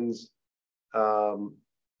sanctions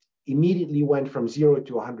immediately went from 0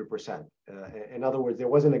 to 100%. In other words, there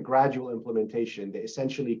wasn't a gradual implementation. They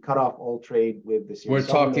essentially cut off all trade with the Syrian We're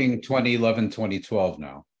talking 2011, 2012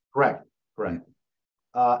 now. Correct.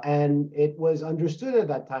 And it was understood at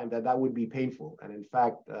that time that that would be painful. And in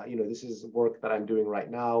fact, this is work that I'm doing right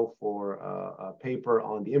now for a paper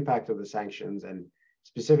on the impact of the sanctions and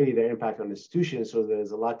specifically their impact on institutions. So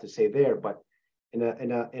there's a lot to say there. But in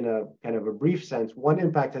a kind of a brief sense, one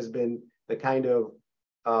impact has been the kind of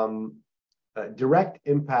direct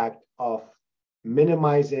impact of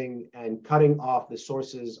minimizing and cutting off the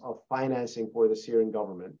sources of financing for the Syrian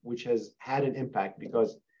government, which has had an impact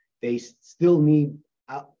because they still need,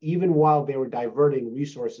 even while they were diverting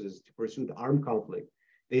resources to pursue the armed conflict,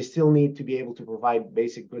 they still need to be able to provide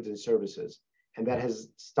basic goods and services. And that has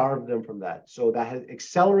starved them from that. So that has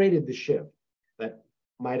accelerated the shift that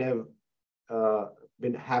might have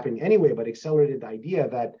been happening anyway, but accelerated the idea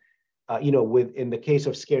that, in the case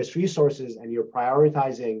of scarce resources and you're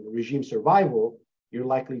prioritizing regime survival, you're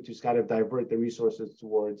likely to kind of divert the resources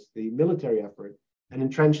towards the military effort and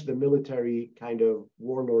entrench the military kind of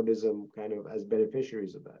warlordism kind of as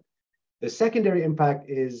beneficiaries of that. The secondary impact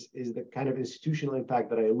is the kind of institutional impact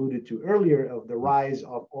that I alluded to earlier of the rise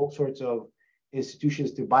of all sorts of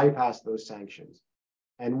institutions to bypass those sanctions.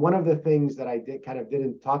 And one of the things that I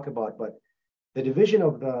didn't talk about, but the division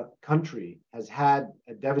of the country has had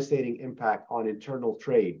a devastating impact on internal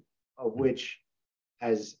trade, of which,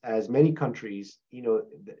 as many countries,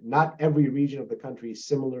 not every region of the country is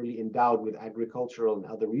similarly endowed with agricultural and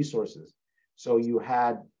other resources. So you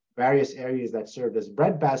had various areas that served as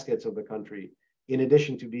breadbaskets of the country, in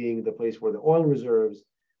addition to being the place where the oil reserves,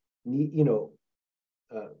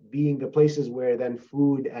 being the places where then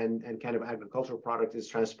food and kind of agricultural product is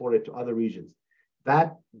transported to other regions.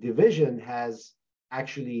 That division has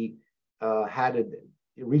actually had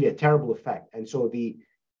really a terrible effect. And so the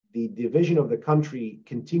division of the country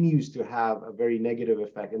continues to have a very negative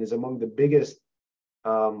effect and is among the biggest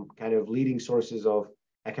kind of leading sources of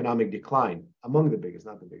economic decline, among the biggest,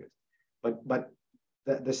 not the biggest. But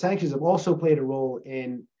the sanctions have also played a role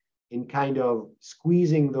in kind of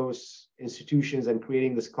squeezing those institutions and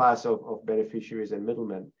creating this class of beneficiaries and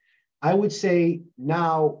middlemen. I would say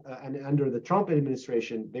now, and under the Trump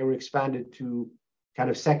administration, they were expanded to kind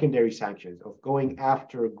of secondary sanctions of going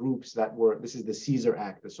after groups that were, this is the Caesar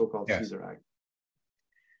Act, the so-called Caesar Act,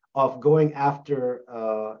 of going after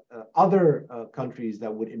other countries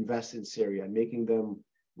that would invest in Syria and making them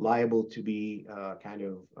liable to be kind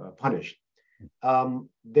of punished.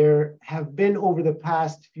 There have been over the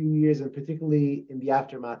past few years, and particularly in the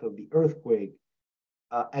aftermath of the earthquake,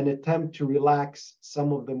 an attempt to relax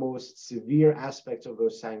some of the most severe aspects of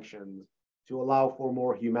those sanctions to allow for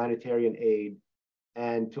more humanitarian aid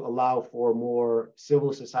and to allow for more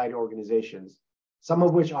civil society organizations, some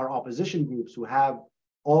of which are opposition groups who have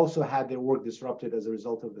also had their work disrupted as a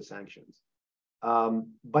result of the sanctions.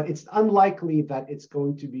 But it's unlikely that it's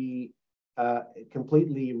going to be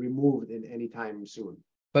completely removed in any time soon.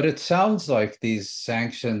 But it sounds like these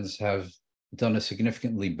sanctions have done a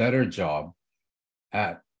significantly better job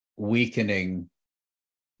at weakening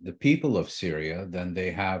the people of Syria than they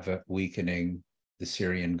have at weakening the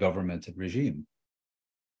Syrian government and regime.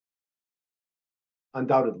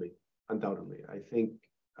 Undoubtedly. I think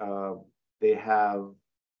they have,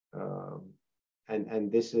 and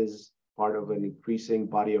this is part of an increasing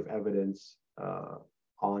body of evidence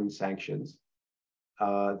on sanctions,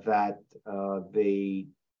 that they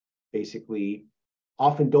basically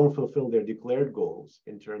often don't fulfill their declared goals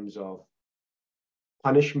in terms of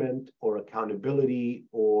punishment or accountability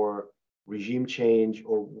or regime change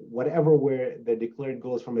or whatever where the declared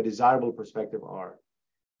goals from a desirable perspective are.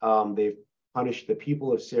 They've punished the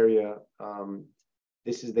people of Syria.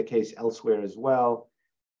 This is the case elsewhere as well.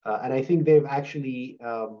 And I think they've actually,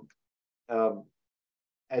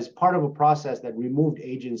 as part of a process that removed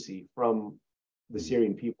agency from the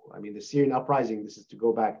Syrian people. I mean, the Syrian uprising, this is to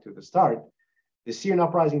go back to the start, the Syrian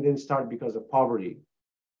uprising didn't start because of poverty.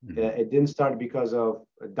 It didn't start because of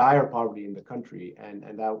dire poverty in the country, and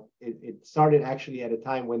that it started actually at a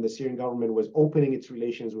time when the Syrian government was opening its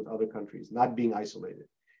relations with other countries, not being isolated.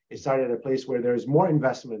 It started at a place where there's more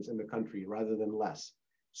investments in the country rather than less.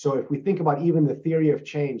 So if we think about even the theory of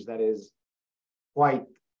change, that is quite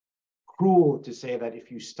cruel to say that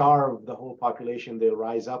if you starve the whole population, they'll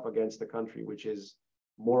rise up against the country, which is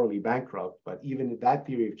morally bankrupt. But even that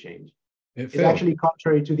theory of change is actually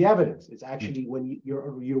contrary to the evidence. It's actually when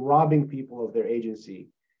you're robbing people of their agency,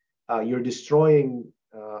 you're destroying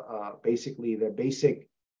basically the basic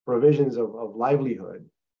provisions of livelihood,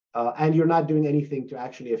 and you're not doing anything to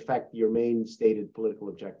actually affect your main stated political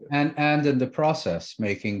objective. And in the process,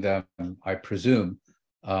 making them, I presume,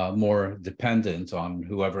 more dependent on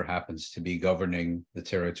whoever happens to be governing the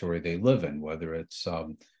territory they live in, whether it's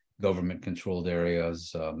government-controlled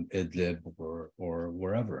areas, Idlib, or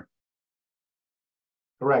wherever.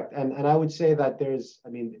 Correct. And I would say that there's, I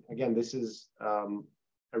mean, again, this is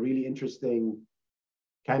a really interesting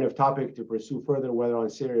kind of topic to pursue further, whether on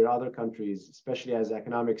Syria or other countries, especially as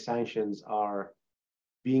economic sanctions are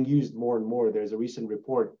being used more and more. There's a recent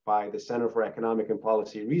report by the Center for Economic and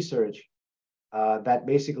Policy Research that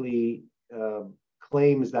basically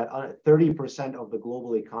claims that 30% of the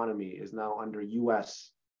global economy is now under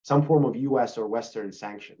some form of US or Western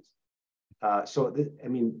sanctions.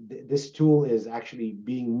 This tool is actually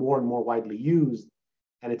being more and more widely used,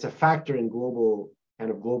 and it's a factor in global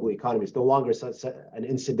economy. It's no longer an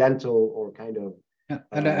incidental or kind of.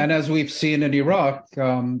 And as we've seen in Iraq,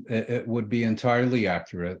 it would be entirely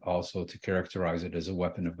accurate also to characterize it as a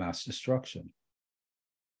weapon of mass destruction.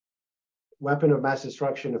 Weapon of mass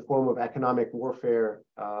destruction, a form of economic warfare,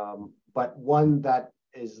 but one that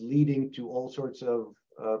is leading to all sorts of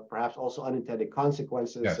perhaps also unintended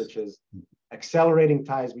consequences, yes, such as accelerating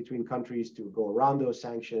ties between countries to go around those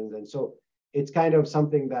sanctions. And so it's kind of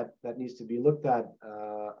something that needs to be looked at.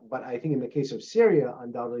 But I think in the case of Syria,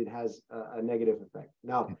 undoubtedly it has a negative effect.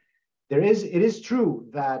 Now, it is true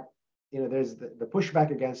that there's the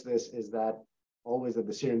pushback against this is that always that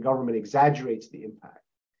the Syrian government exaggerates the impact.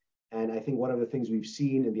 And I think one of the things we've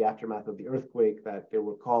seen in the aftermath of the earthquake, that there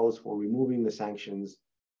were calls for removing the sanctions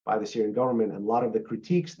by the Syrian government. And a lot of the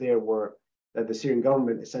critiques there were that the Syrian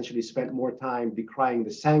government essentially spent more time decrying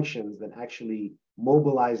the sanctions than actually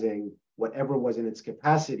mobilizing whatever was in its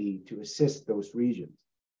capacity to assist those regions.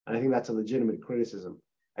 And I think that's a legitimate criticism.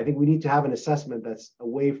 I think we need to have an assessment that's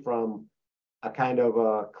away from a kind of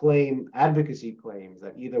a advocacy claims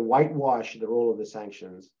that either whitewash the role of the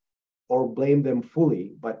sanctions or blame them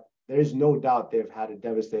fully. But there's no doubt they've had a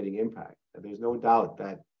devastating impact. There's no doubt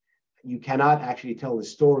that you cannot actually tell the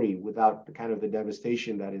story without the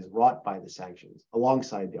devastation that is wrought by the sanctions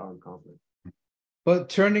alongside the armed conflict. But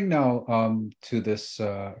turning now to this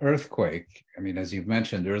earthquake, I mean, as you've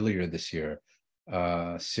mentioned earlier this year,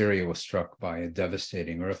 Syria was struck by a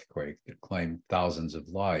devastating earthquake that claimed thousands of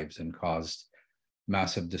lives and caused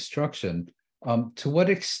massive destruction. To what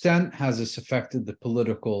extent has this affected the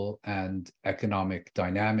political and economic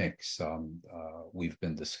dynamics we've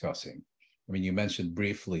been discussing? I mean, you mentioned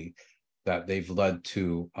briefly that they've led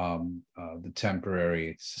to the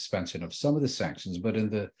temporary suspension of some of the sanctions, but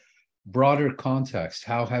in the broader context,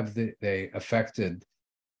 how have they affected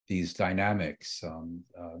these dynamics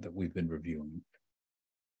that we've been reviewing?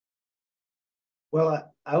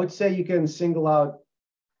 Well, I would say you can single out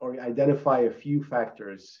or identify a few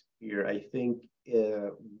factors here. I think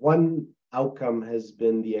one outcome has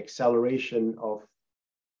been the acceleration of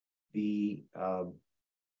the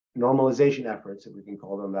normalization efforts, if we can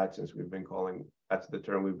call them that, since that's the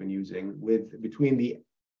term we've been using, between the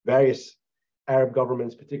various Arab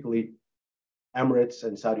governments, particularly Emirates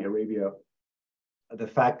and Saudi Arabia. The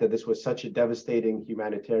fact that this was such a devastating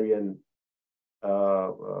humanitarian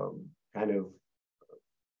kind of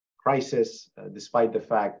crisis, despite the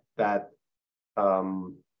fact that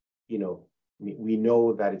we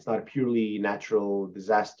know that it's not a purely natural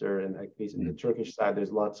disaster, and at least in the Turkish side,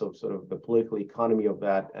 there's lots of sort of the political economy of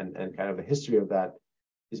that and kind of the history of that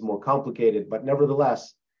is more complicated. But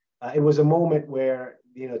nevertheless, it was a moment where,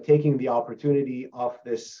 taking the opportunity of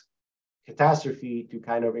this catastrophe to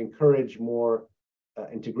kind of encourage more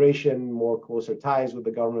integration, more closer ties with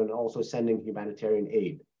the government, and also sending humanitarian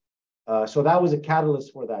aid. So that was a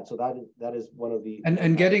catalyst for that. So that is one of the...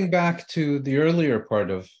 And getting back to the earlier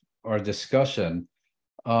part of our discussion,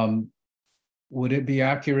 would it be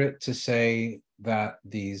accurate to say that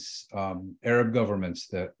these Arab governments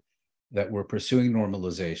that were pursuing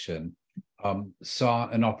normalization saw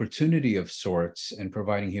an opportunity of sorts in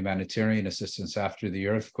providing humanitarian assistance after the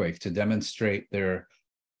earthquake to demonstrate their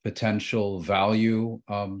potential value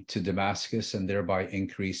to Damascus and thereby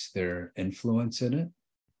increase their influence in it?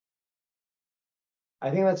 I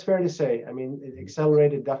think that's fair to say. I mean, it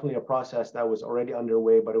accelerated definitely a process that was already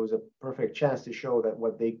underway, but it was a perfect chance to show that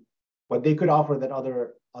what they could offer that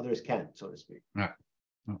others can't, so to speak. Right.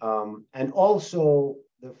 And also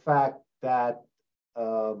the fact that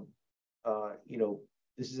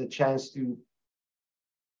this is a chance to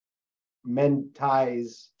mend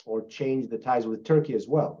ties or change the ties with Turkey as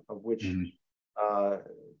well, of which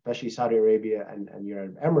especially Saudi Arabia and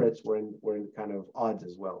United Emirates were in kind of odds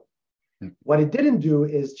as well. What it didn't do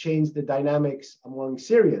is change the dynamics among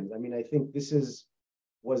Syrians. I mean, I think this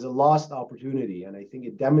was a lost opportunity, and I think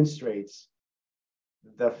it demonstrates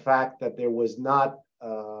the fact that there was not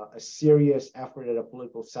a serious effort at a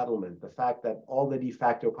political settlement. The fact that all the de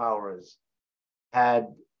facto powers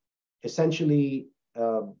had essentially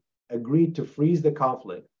agreed to freeze the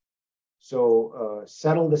conflict, so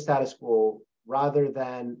settle the status quo rather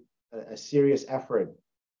than a serious effort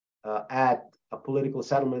at a political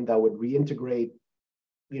settlement that would reintegrate,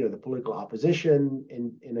 the political opposition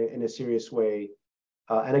in a serious way.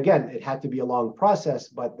 And again, it had to be a long process,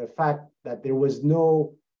 but the fact that there was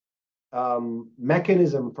no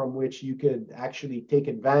mechanism from which you could actually take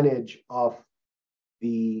advantage of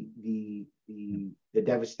the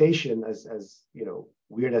devastation, as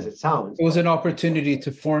weird as it sounds. It was an opportunity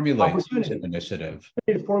to formulate an initiative.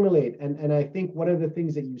 To formulate, and I think one of the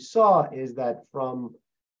things that you saw is that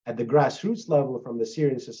at the grassroots level, from the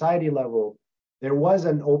Syrian society level, there was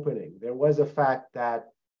an opening. There was a fact that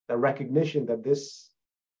the recognition that this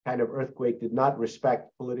kind of earthquake did not respect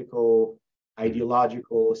political,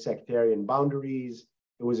 ideological, sectarian boundaries.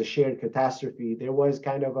 It was a shared catastrophe. There was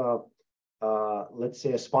kind of let's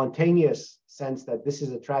say, a spontaneous sense that this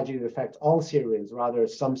is a tragedy that affects all Syrians, rather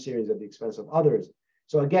some Syrians at the expense of others.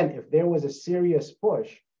 So again, if there was a serious push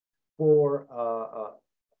for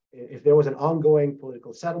if there was an ongoing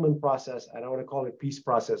political settlement process, I don't want to call it peace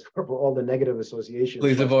process for all the negative associations.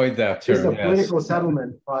 Please avoid that term. It's a political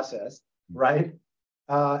settlement process, right?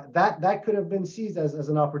 That could have been seized as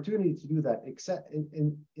an opportunity to do that. Except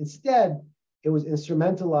instead, it was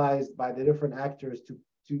instrumentalized by the different actors to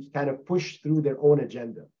kind of push through their own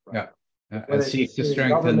agenda. Right? Yeah, and seek to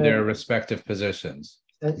strengthen their respective positions.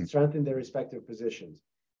 Strengthen their respective positions.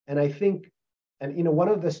 And I think, one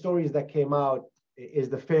of the stories that came out is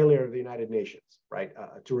the failure of the United Nations, right,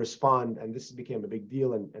 to respond. And this became a big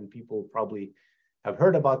deal, and people probably have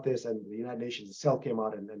heard about this. And the United Nations itself came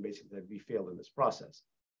out and basically said we failed in this process.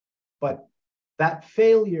 But that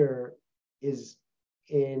failure is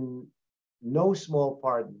in no small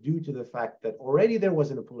part due to the fact that already there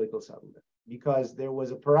wasn't a political settlement, because there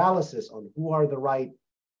was a paralysis on who are the right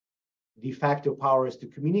de facto powers to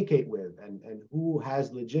communicate with, and who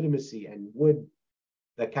has legitimacy, and would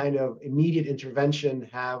the kind of immediate intervention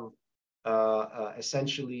have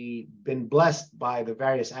essentially been blessed by the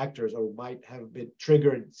various actors, or might have been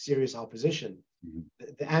triggered serious opposition.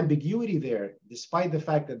 The ambiguity there, despite the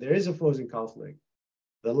fact that there is a frozen conflict,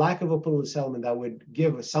 the lack of a political settlement that would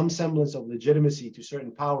give some semblance of legitimacy to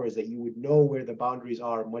certain powers, that you would know where the boundaries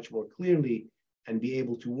are much more clearly and be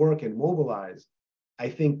able to work and mobilize, I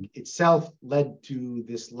think itself led to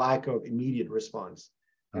this lack of immediate response.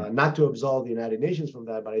 Not to absolve the United Nations from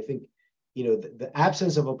that, but I think the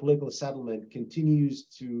absence of a political settlement continues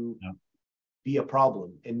to be a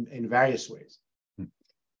problem in various ways.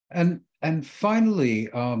 And finally,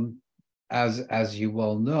 as you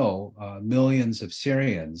well know, millions of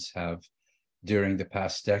Syrians have, during the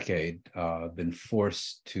past decade, been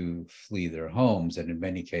forced to flee their homes, and in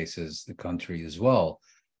many cases, the country as well,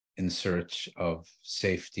 in search of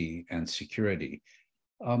safety and security.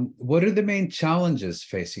 What are the main challenges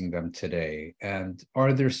facing them today? And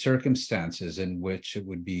are there circumstances in which it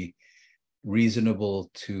would be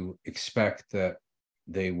reasonable to expect that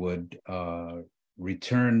they would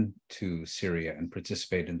return to Syria and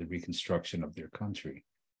participate in the reconstruction of their country?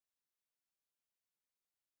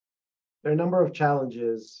 There are a number of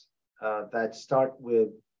challenges that start with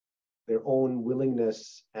their own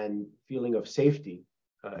willingness and feeling of safety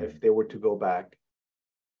if they were to go back,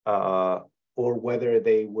 or whether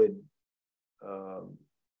they would,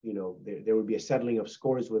 there would be a settling of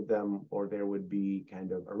scores with them, or there would be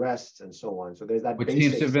kind of arrests and so on. So there's that. Which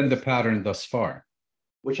seems to have been the pattern thus far.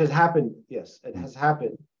 Which has happened, yes, it has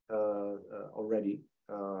happened already,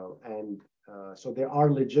 and so there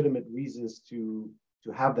are legitimate reasons to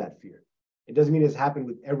have that fear. It doesn't mean it's happened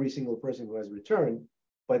with every single person who has returned,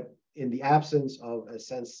 but in the absence of a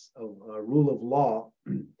sense of rule of law,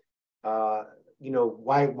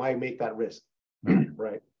 why make that risk,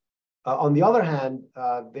 right? On the other hand,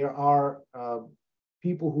 there are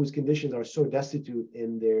people whose conditions are so destitute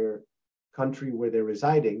in their country where they're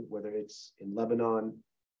residing, whether it's in Lebanon,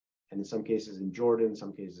 and in some cases in Jordan,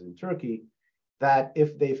 some cases in Turkey, that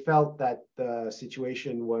if they felt that the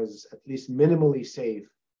situation was at least minimally safe,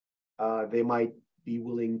 they might be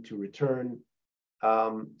willing to return.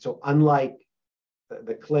 So unlike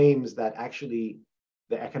the claims that actually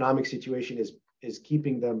the economic situation is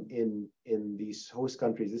keeping them in these host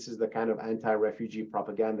countries, this is the kind of anti-refugee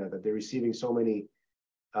propaganda that they're receiving so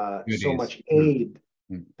much aid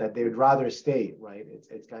that they would rather stay, right?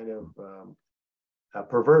 It's kind of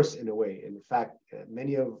perverse in a way. In fact,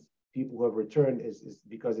 many of people who have returned is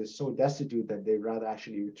because it's so destitute that they'd rather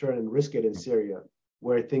actually return and risk it in Syria,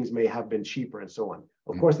 where things may have been cheaper and so on.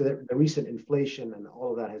 Of course, the recent inflation and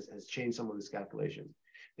all of that has changed some of these calculations.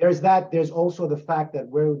 There's that. There's also the fact that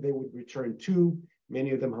where they would return to,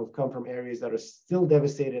 many of them have come from areas that are still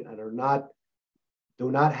devastated and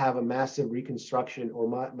do not have a massive reconstruction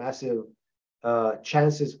or massive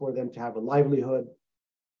chances for them to have a livelihood.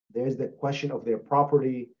 There's the question of their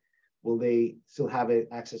property. Will they still have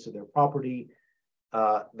access to their property?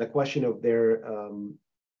 The question of their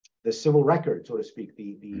the civil record, so to speak,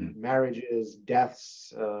 the marriages,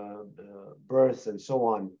 deaths, births, and so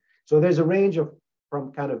on. So there's a range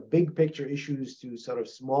from kind of big picture issues to sort of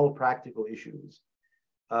small practical issues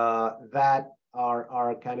that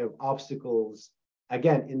are kind of obstacles,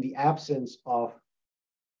 again, in the absence of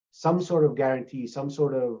some sort of guarantee, some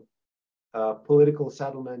sort of political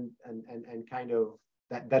settlement and kind of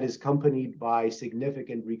that is accompanied by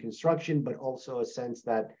significant reconstruction, but also a sense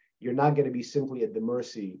that you're not going to be simply at the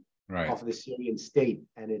mercy of the Syrian state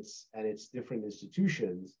and its different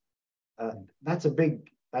institutions. That's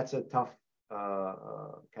a tough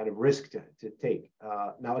kind of risk to take.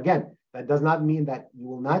 Now, again, that does not mean that you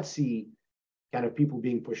will not see kind of people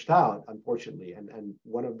being pushed out, unfortunately. And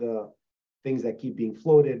one of the things that keep being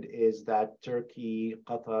floated is that Turkey,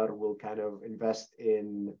 Qatar will kind of invest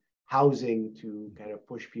in housing to kind of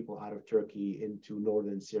push people out of Turkey into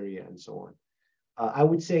northern Syria and so on. I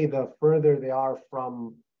would say the further they are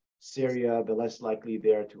from Syria, the less likely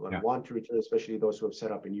they are to want to return, especially those who have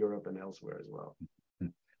set up in Europe and elsewhere as well.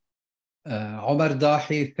 Omar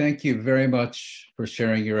Dahi, thank you very much for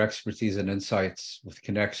sharing your expertise and insights with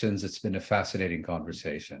Connections. It's been a fascinating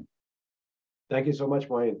conversation. Thank you so much,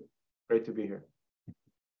 Mouin. Great to be here.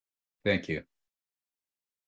 Thank you.